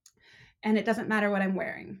 And it doesn't matter what I'm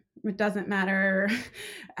wearing. It doesn't matter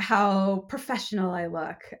how professional I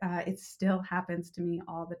look. It still happens to me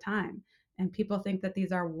all the time. And people think that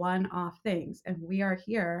these are one-off things. And we are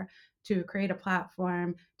here to create a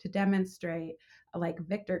platform to demonstrate, like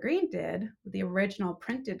Victor Green did with the original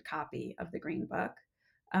printed copy of the Green Book.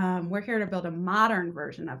 We're here to build a modern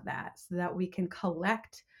version of that so that we can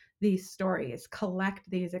collect these stories, collect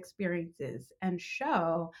these experiences, and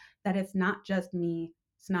show that it's not just me.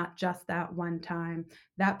 It's not just that one time.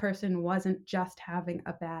 That person wasn't just having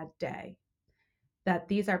a bad day. That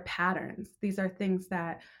these are patterns. These are things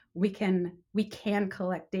that we can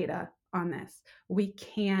collect data on this. We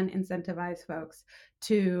can incentivize folks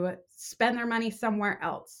to spend their money somewhere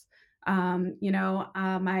else.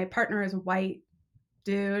 My partner is a white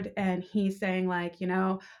dude, and he's saying like,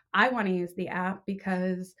 I want to use the app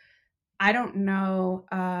because I don't know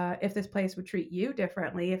if this place would treat you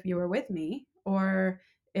differently if you were with me, or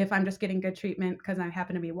if I'm just getting good treatment because I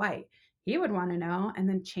happen to be white. He would want to know, and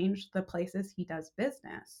then change the places he does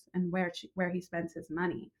business and where he spends his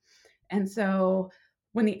money. And so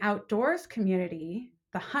when the outdoors community,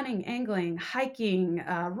 the hunting, angling, hiking,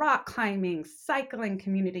 rock climbing, cycling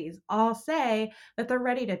communities all say that they're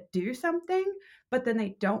ready to do something, but then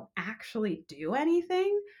they don't actually do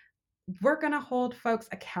anything, we're going to hold folks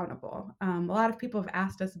accountable. A lot of people have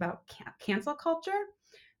asked us about cancel culture,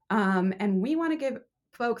 and we want to give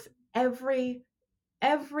folks every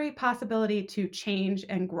possibility to change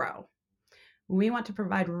and grow. We want to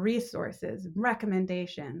provide resources,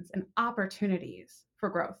 recommendations, and opportunities for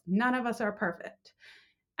growth. None of us are perfect.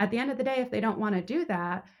 At the end of the day, if they don't want to do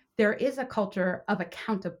that, there is a culture of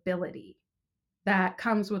accountability that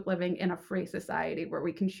comes with living in a free society where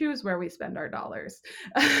we can choose where we spend our dollars.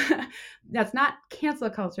 That's not cancel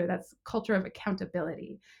culture, that's culture of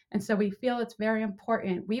accountability. And so we feel it's very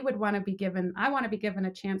important. I want to be given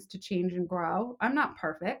a chance to change and grow. I'm not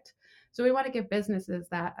perfect. So we want to give businesses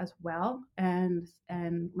that as well, and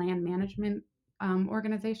land management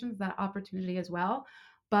organizations that opportunity as well.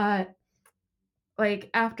 But like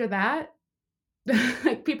after that,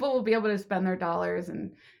 like people will be able to spend their dollars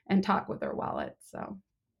and talk with their wallet. So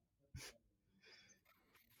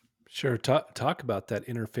sure, talk about that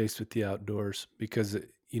interface with the outdoors, because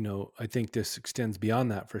I think this extends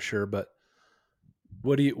beyond that for sure. But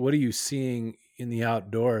what are you seeing in the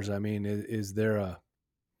outdoors? I mean, is there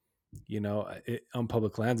on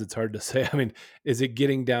public lands, it's hard to say. I mean, is it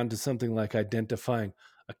getting down to something like identifying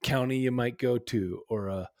a county you might go to,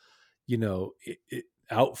 or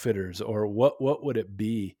outfitters, or what would it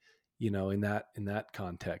be, in that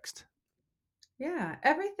context? Yeah,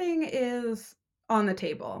 everything is on the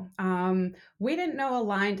table. We didn't know a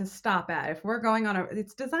line to stop at. If we're going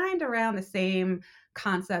it's designed around the same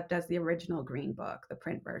concept as the original Green Book, the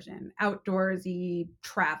print version, outdoorsy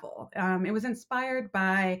travel. It was inspired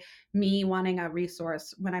by me wanting a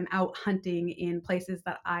resource when I'm out hunting in places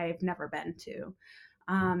that I've never been to,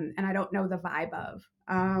 and I don't know the vibe of.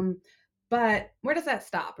 But where does that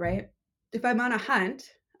stop, right? If I'm on a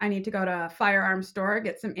hunt, I need to go to a firearms store,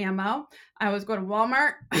 get some ammo. I always go to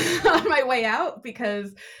Walmart on my way out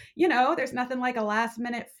because, there's nothing like a last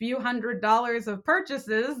minute few $100s of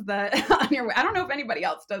purchases that on your way. I don't know if anybody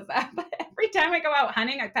else does that, but every time I go out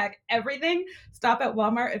hunting, I pack everything, stop at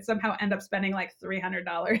Walmart, and somehow end up spending like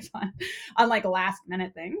 $300 on like last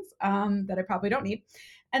minute things that I probably don't need.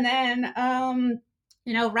 And then,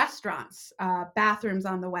 restaurants, bathrooms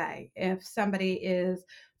on the way. If somebody is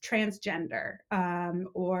transgender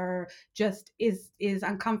or just is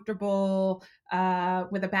uncomfortable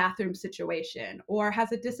with a bathroom situation, or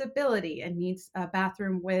has a disability and needs a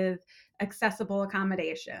bathroom with accessible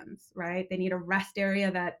accommodations, right? They need a rest area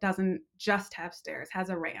that doesn't just have stairs, has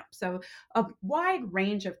a ramp. So a wide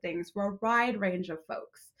range of things for a wide range of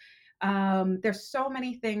folks. There's so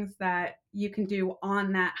many things that you can do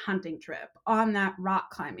on that hunting trip, on that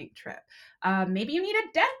rock climbing trip. Maybe you need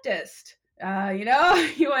a dentist.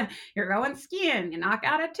 You're going skiing, you knock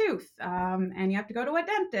out a tooth, and you have to go to a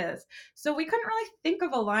dentist. So we couldn't really think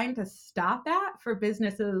of a line to stop at for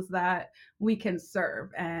businesses that we can serve.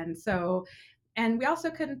 And we also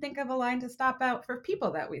couldn't think of a line to stop out for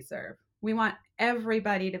people that we serve. We want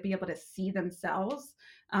everybody to be able to see themselves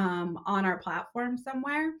on our platform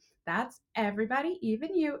somewhere. That's everybody,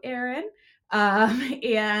 even you, Aaron.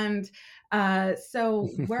 So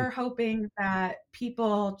we're hoping that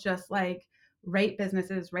people just like rate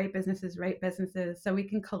businesses, so we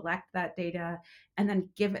can collect that data and then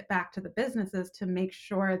give it back to the businesses to make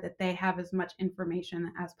sure that they have as much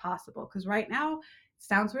information as possible. Because right now,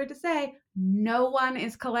 sounds weird to say, no one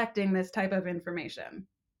is collecting this type of information.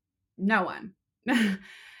 No one.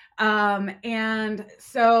 And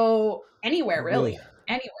so anywhere, really,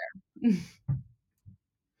 anywhere.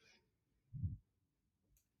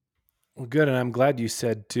 Well, good. And I'm glad you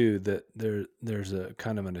said too that there's a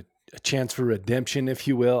kind of a chance for redemption, if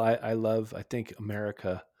you will. I think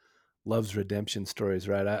America loves redemption stories,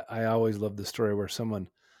 right? I always love the story where someone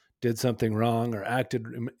did something wrong or acted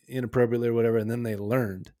inappropriately or whatever, and then they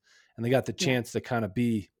learned and they got the chance to kind of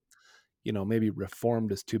be, maybe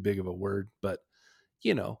reformed is too big of a word, but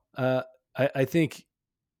I think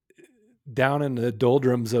down in the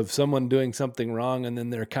doldrums of someone doing something wrong and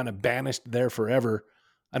then they're kind of banished there forever.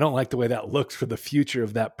 I don't like the way that looks for the future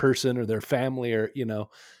of that person or their family, or,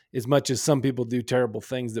 as much as some people do terrible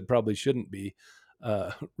things that probably shouldn't be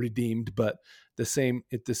redeemed. But at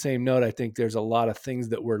the same note, I think there's a lot of things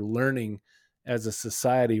that we're learning as a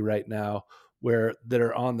society right now that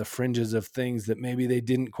are on the fringes of things that maybe they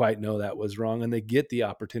didn't quite know that was wrong. And they get the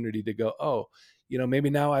opportunity to go, oh, maybe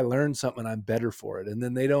now I learned something, I'm better for it. And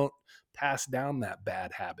then they don't pass down that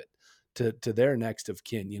bad habit to their next of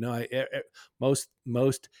kin.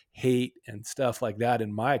 Most hate and stuff like that,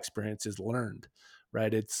 in my experience, is learned,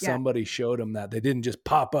 right? It's somebody showed them that. They didn't just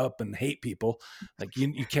pop up and hate people. Like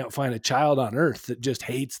you can't find a child on earth that just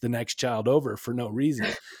hates the next child over for no reason.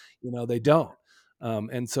 They don't.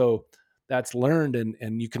 And so that's learned,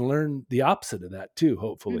 and you can learn the opposite of that too,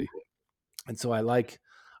 hopefully. Mm-hmm. And so I like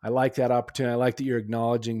that opportunity. I like that you're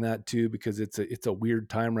acknowledging that too, because it's a weird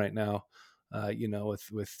time right now,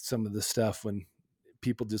 with some of the stuff when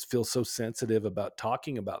people just feel so sensitive about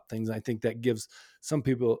talking about things. I think that gives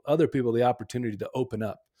other people the opportunity to open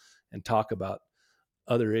up and talk about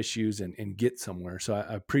other issues and get somewhere. So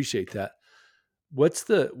I appreciate that. What's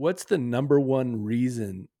the number one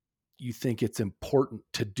reason you think it's important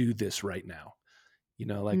to do this right now?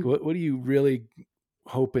 What are you really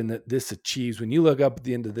hoping that this achieves when you look up at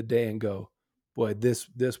the end of the day and go, boy, this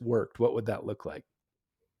worked? What would that look like?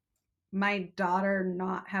 My daughter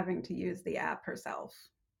not having to use the app herself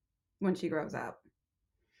when she grows up.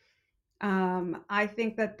 I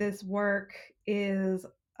think that this work is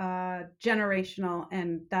generational,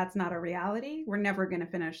 and that's not a reality. We're never going to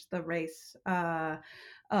finish the race of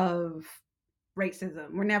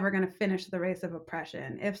racism. We're never going to finish the race of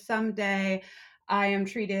oppression. If someday I am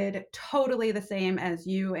treated totally the same as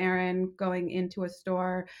you, Aaron, going into a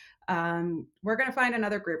store, we're going to find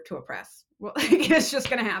another group to oppress. Well, it's just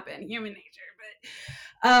going to happen, human nature.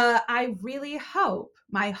 But I really hope,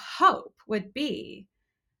 my hope would be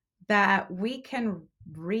that we can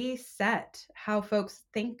reset how folks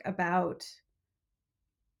think about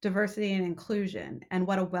diversity and inclusion and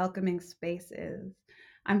what a welcoming space is.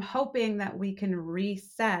 I'm hoping that we can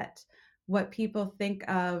reset what people think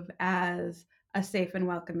of as a safe and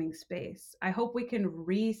welcoming space. I hope we can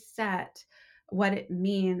reset what it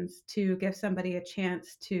means to give somebody a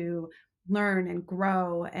chance to learn and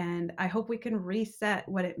grow. And I hope we can reset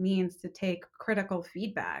what it means to take critical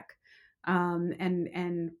feedback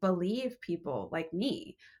and believe people like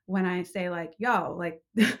me when I say like, yo, like,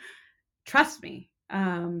 trust me,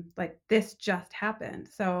 like this just happened.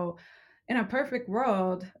 So in a perfect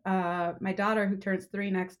world, my daughter, who turns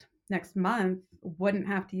 3 next month, wouldn't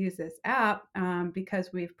have to use this app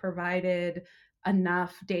because we've provided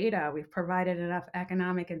enough data, we've provided enough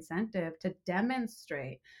economic incentive to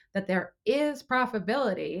demonstrate that there is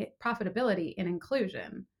profitability in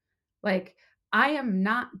inclusion. Like, I am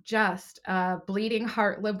not just a bleeding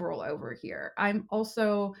heart liberal over here. I'm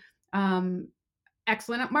also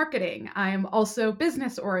excellent at marketing. I'm also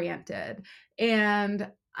business oriented. And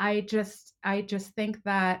I just think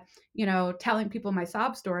that, telling people my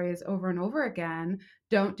sob stories over and over again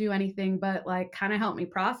don't do anything but like kind of help me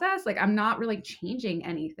process. Like, I'm not really changing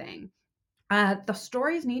anything. The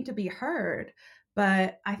stories need to be heard,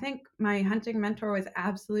 But I think my hunting mentor was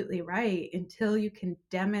absolutely right. Until you can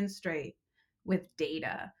demonstrate with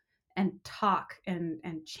data and talk and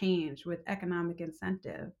change with economic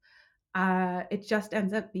incentive, it just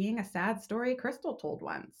ends up being a sad story Crystal told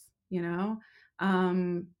once, you know?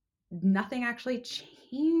 Nothing actually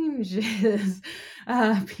changes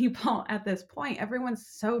people at this point. Everyone's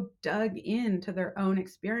so dug into their own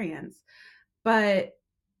experience. But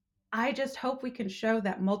I just hope we can show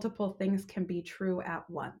that multiple things can be true at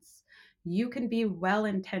once. You can be well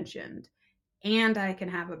intentioned, and I can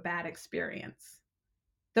have a bad experience.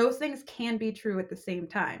 Those things can be true at the same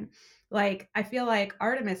time. Like, I feel like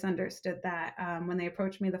Artemis understood that when they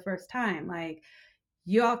approached me the first time. Like,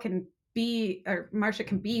 you all can be, or Marcia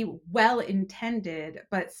can be well intended,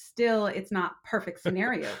 but still it's not perfect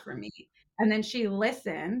scenario for me. And then she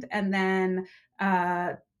listened and then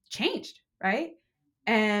changed, right?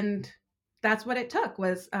 And that's what it took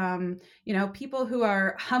was, people who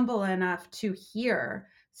are humble enough to hear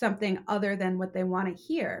something other than what they want to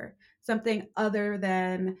hear, something other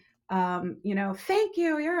than, thank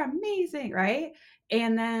you, you're amazing, right?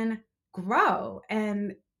 And then grow.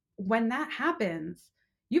 And when that happens,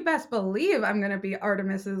 you best believe I'm going to be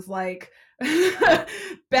Artemis's like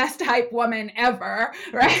best hype woman ever,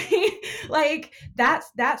 right? Like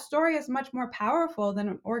that story is much more powerful than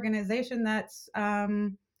an organization that's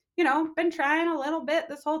been trying a little bit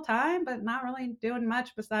this whole time but not really doing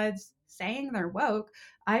much besides saying they're woke.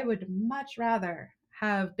 I would much rather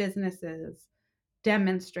have businesses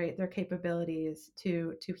demonstrate their capabilities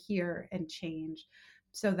to hear and change,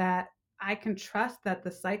 so that I can trust that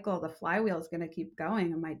the cycle, the flywheel is going to keep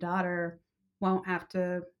going, and my daughter won't have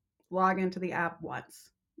to log into the app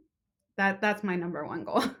once. That's my number one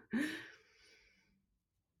goal.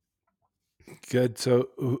 Good. So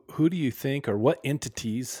who do you think, or what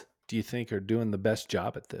entities do you think are doing the best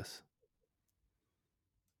job at this?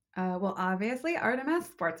 Well, obviously, Artemis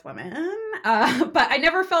Sportswoman, but I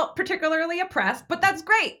never felt particularly oppressed. But that's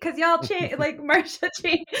great because y'all like Marcia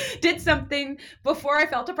did something before I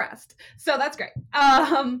felt oppressed, so that's great.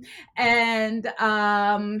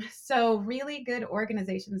 So really good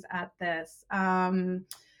organizations at this.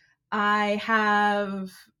 I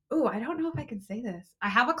have. Oh, I don't know if I can say this. I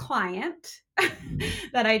have a client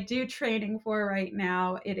that I do training for right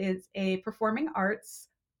now. It is a performing arts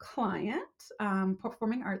client,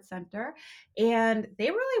 performing arts center, and they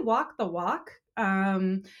really walk the walk.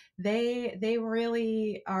 They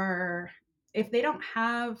really are. If they don't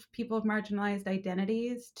have people of marginalized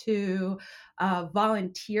identities to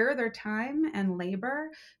volunteer their time and labor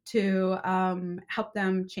to help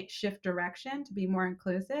them shift direction to be more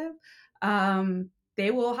inclusive, they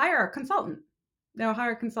will hire a consultant. They'll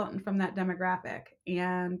hire a consultant from that demographic.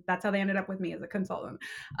 And that's how they ended up with me as a consultant.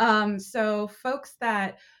 So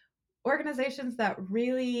organizations that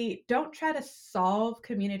really don't try to solve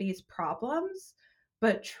communities' problems,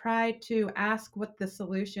 but try to ask what the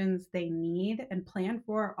solutions they need and plan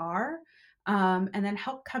for are, and then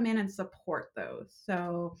help come in and support those.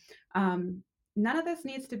 So none of this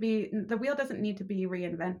needs to be, the wheel doesn't need to be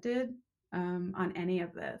reinvented on any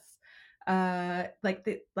of this.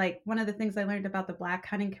 Like one of the things I learned about the Black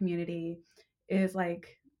hunting community is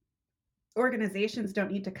like organizations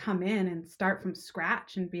don't need to come in and start from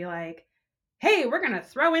scratch and be like, hey, we're going to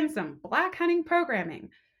throw in some Black hunting programming.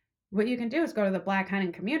 What you can do is go to the Black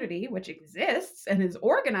hunting community, which exists and is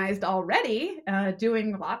organized already,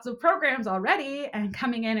 doing lots of programs already, and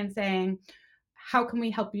coming in and saying, how can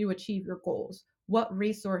we help you achieve your goals? What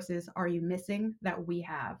resources are you missing that we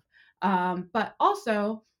have? But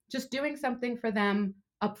also just doing something for them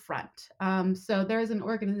up front. So there's an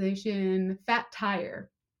organization, Fat Tire,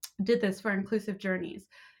 did this for Inclusive Journeys.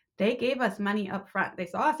 They gave us money up front. They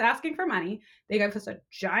saw us asking for money. They gave us a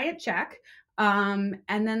giant check. And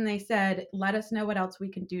then they said, let us know what else we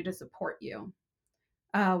can do to support you.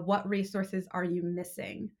 What resources are you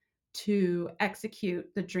missing to execute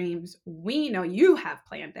the dreams we know you have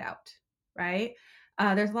planned out, right?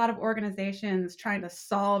 There's a lot of organizations trying to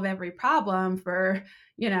solve every problem for,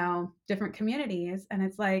 different communities. And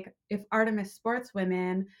it's like, if Artemis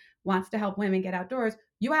Sportswomen wants to help women get outdoors,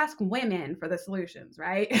 you ask women for the solutions,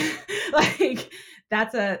 right? Like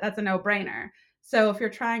that's a no-brainer. So if you're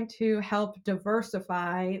trying to help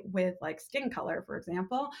diversify with like skin color, for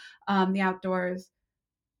example, the outdoors,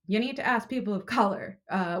 you need to ask people of color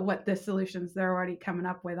what the solutions they're already coming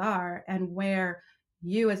up with are and where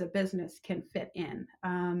you as a business can fit in.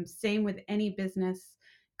 Same with any business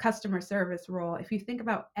customer service role. If you think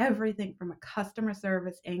about everything from a customer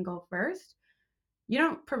service angle first, you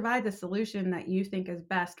don't provide the solution that you think is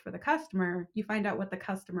best for the customer. You find out what the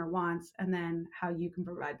customer wants and then how you can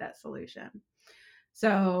provide that solution.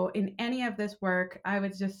 So in any of this work, I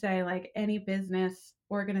would just say, like, any business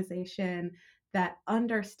organization that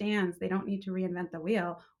understands they don't need to reinvent the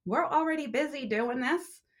wheel, we're already busy doing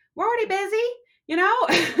this. We're already busy, you know?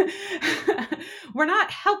 We're not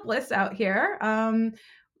helpless out here.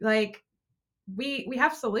 Like, we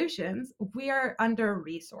have solutions. We are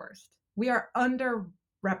under-resourced. We are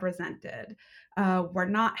underrepresented. We're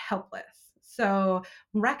not helpless. So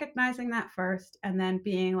recognizing that first, and then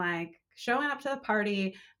being like, showing up to the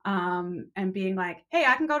party, and being like, hey,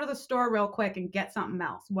 I can go to the store real quick and get something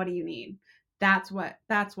else. What do you need? That's what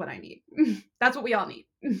I need. That's what we all need.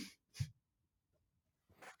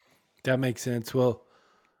 That makes sense. Well,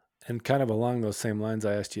 and kind of along those same lines,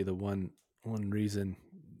 I asked you the one reason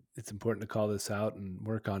it's important to call this out and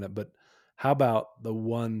work on it. But how about the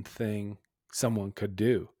one thing someone could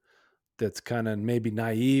do that's kind of maybe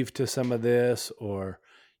naive to some of this, or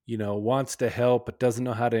wants to help but doesn't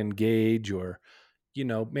know how to engage, or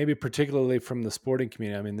maybe particularly from the sporting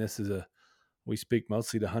community? I mean, we speak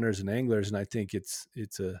mostly to hunters and anglers, and I think it's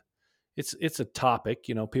a topic.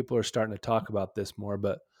 People are starting to talk about this more,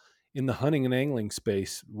 but in the hunting and angling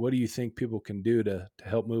space, what do you think people can do to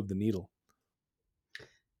help move the needle?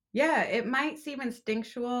 Yeah, it might seem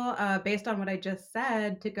instinctual, based on what I just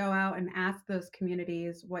said, to go out and ask those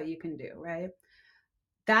communities what you can do, right?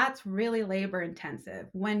 That's really labor intensive.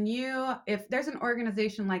 If there's an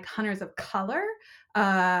organization like Hunters of Color,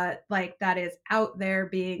 like, that is out there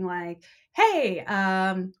being like, hey,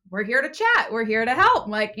 we're here to chat, we're here to help.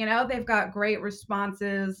 Like, they've got great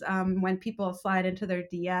responses when people slide into their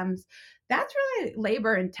DMs. That's really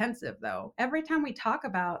labor intensive, though. Every time we talk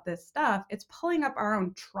about this stuff, it's pulling up our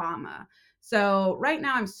own trauma. So right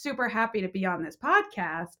now, I'm super happy to be on this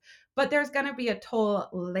podcast, but there's going to be a toll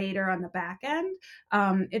later on the back end.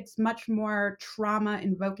 It's much more trauma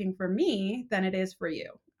invoking for me than it is for you.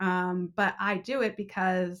 But I do it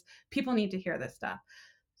because people need to hear this stuff.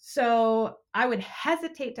 So I would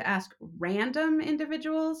hesitate to ask random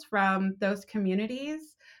individuals from those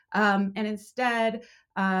communities, and instead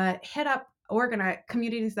hit up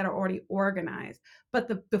communities that are already organized.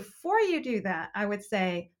 But before you do that, I would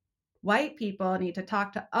say white people need to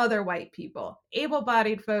talk to other white people.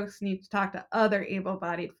 Able-bodied folks need to talk to other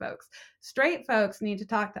able-bodied folks. Straight folks need to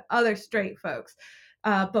talk to other straight folks,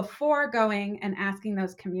 before going and asking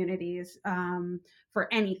those communities for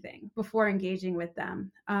anything, before engaging with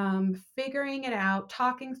them. Figuring it out,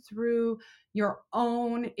 talking through your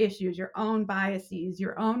own issues, your own biases,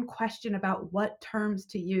 your own question about what terms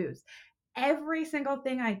to use. Every single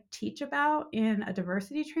thing I teach about in a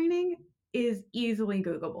diversity training is easily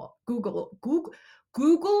Googleable. Googleable?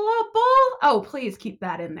 Oh, please keep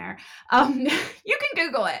that in there. You can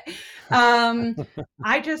Google it.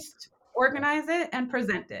 I just organize it and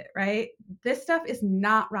present it, right? This stuff is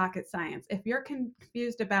not rocket science. If you're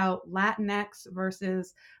confused about Latinx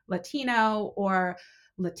versus Latino, or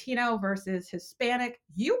Latino versus Hispanic,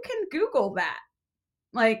 you can Google that.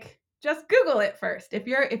 Like, just Google it first. If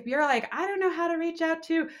you're like, I don't know how to reach out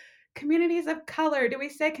to communities of color. Do we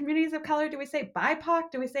say communities of color? Do we say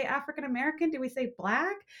BIPOC? Do we say African American? Do we say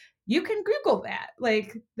Black? You can Google that.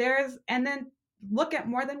 Like, and then look at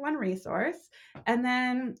more than one resource, and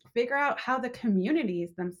then figure out how the communities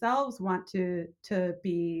themselves want to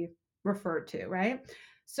be referred to, right?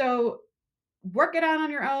 So work it out on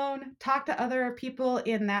your own, talk to other people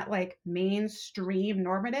in that, like, mainstream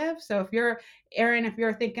normative. So if you're Erin, if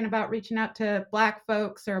you're thinking about reaching out to Black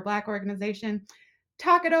folks or a Black organization,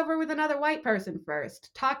 talk it over with another white person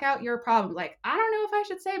first. Talk out your problem. Like, I don't know if I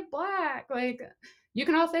should say Black. Like, you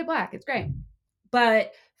can all say Black. It's great.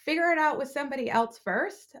 But figure it out with somebody else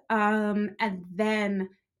first, and then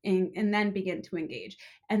begin to engage.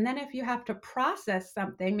 And then if you have to process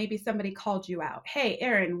something, maybe somebody called you out. Hey,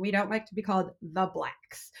 Erin, we don't like to be called the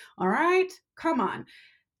Blacks. All right, come on.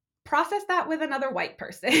 Process that with another white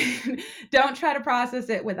person. Don't try to process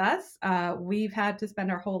it with us. We've had to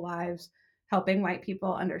spend our whole lives helping white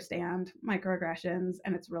people understand microaggressions,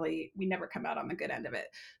 and we never come out on the good end of it.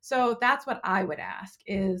 So that's what I would ask,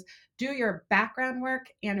 is do your background work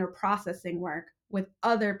and your processing work with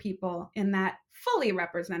other people in that fully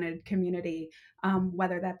represented community,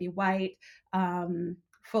 whether that be white,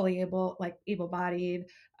 fully able-bodied,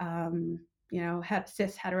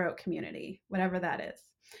 cis hetero community, whatever that is.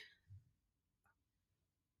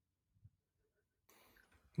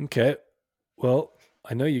 Okay. Well,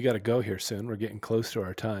 I know you got to go here soon. We're getting close to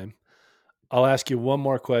our time. I'll ask you one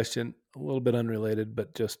more question, a little bit unrelated,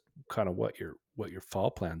 but just kind of what your fall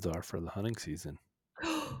plans are for the hunting season.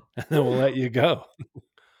 And then we'll let you go.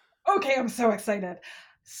 Okay, I'm so excited.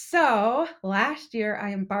 So last year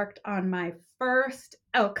I embarked on my first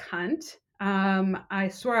elk hunt. I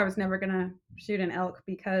swore I was never gonna shoot an elk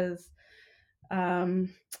because,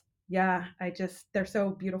 yeah, they're so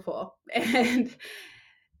beautiful. And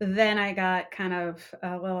then I got kind of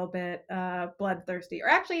a little bit bloodthirsty, or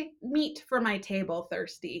actually meat for my table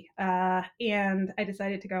thirsty, and I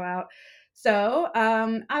decided to go out. So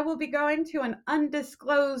I will be going to an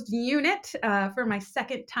undisclosed unit for my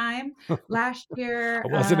second time. Last year, I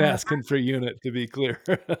wasn't asking for unit, to be clear.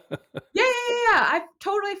 yeah. I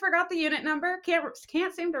totally forgot the unit number.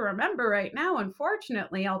 Can't seem to remember right now,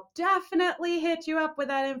 unfortunately. I'll definitely hit you up with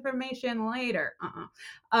that information later.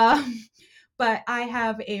 But I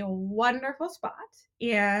have a wonderful spot.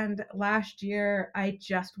 And last year, I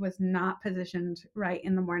just was not positioned right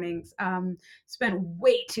in the mornings. Spent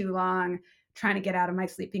way too long trying to get out of my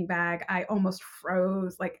sleeping bag. I almost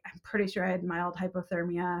froze. Like, I'm pretty sure I had mild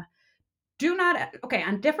hypothermia.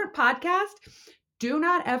 On different podcasts, do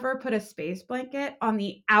not ever put a space blanket on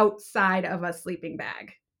the outside of a sleeping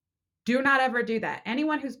bag. Do not ever do that.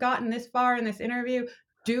 Anyone who's gotten this far in this interview,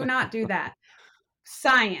 do not do that.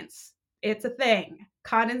 Science, it's a thing.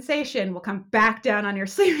 Condensation will come back down on your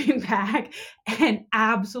sleeping bag and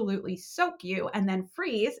absolutely soak you and then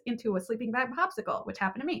freeze into a sleeping bag popsicle, which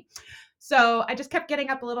happened to me. So I just kept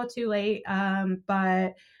getting up a little too late,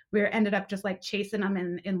 but we ended up just like chasing them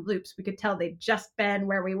in loops. We could tell they'd just been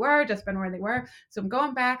where they were. So I'm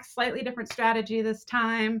going back, slightly different strategy this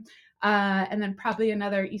time, and then probably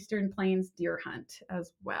another Eastern Plains deer hunt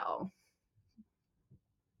as well.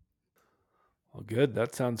 Well, good.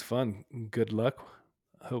 That sounds fun. Good luck.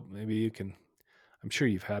 I hope maybe you can. I'm sure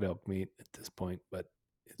you've had elk meat at this point, but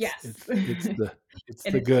it's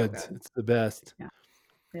the goods. So it's the best. Yeah,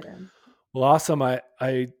 it is. Well, awesome. I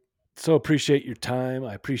so appreciate your time.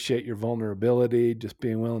 I appreciate your vulnerability, just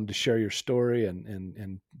being willing to share your story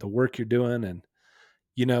and the work you're doing. And,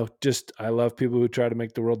 I love people who try to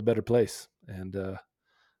make the world a better place. And,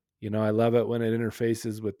 I love it when it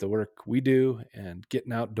interfaces with the work we do and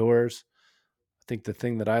getting outdoors. I think the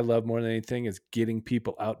thing that I love more than anything is getting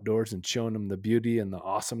people outdoors and showing them the beauty and the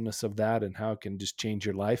awesomeness of that and how it can just change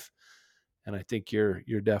your life. And I think you're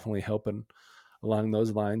definitely helping along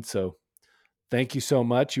those lines. So thank you so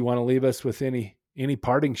much. You want to leave us with any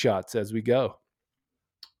parting shots as we go?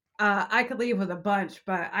 I could leave with a bunch,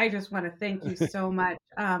 but I just want to thank you so much.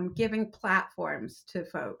 Giving platforms to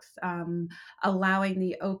folks, allowing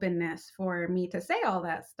the openness for me to say all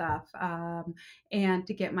that stuff, and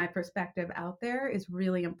to get my perspective out there is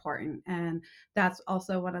really important. And that's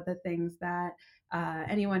also one of the things that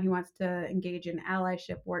anyone who wants to engage in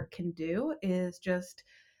allyship work can do, is just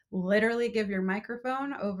literally give your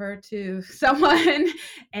microphone over to someone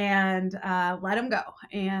and let them go.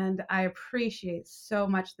 And I appreciate so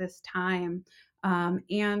much this time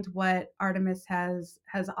and what Artemis has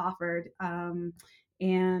offered.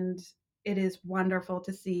 And it is wonderful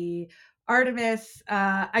to see Artemis.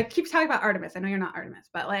 I keep talking about Artemis. I know you're not Artemis,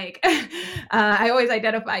 but like I always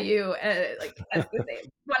identify you as the same,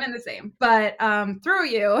 one and the same. But through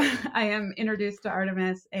you, I am introduced to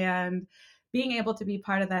Artemis, and being able to be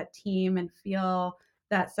part of that team and feel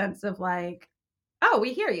that sense of like, oh,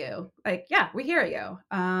 we hear you. Like, yeah, we hear you.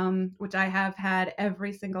 Which I have had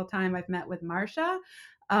every single time I've met with Marsha,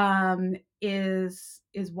 is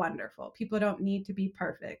wonderful. People don't need to be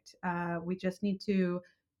perfect. We just need to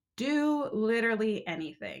do literally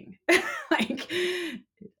anything, like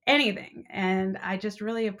anything. And I just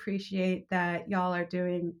really appreciate that y'all are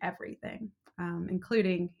doing everything.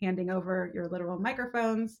 Including handing over your literal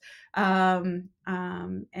microphones, and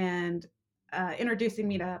introducing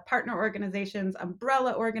me to partner organizations,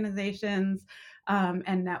 umbrella organizations,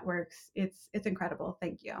 and networks. It's incredible.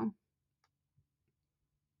 Thank you.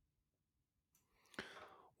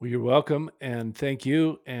 Well, you're welcome, and thank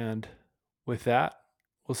you. And with that,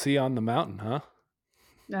 we'll see you on the mountain, huh?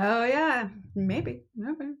 Oh yeah, maybe.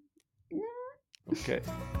 Okay.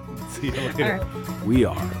 See you later. Right. We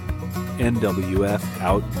are NWF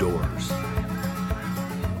Outdoors.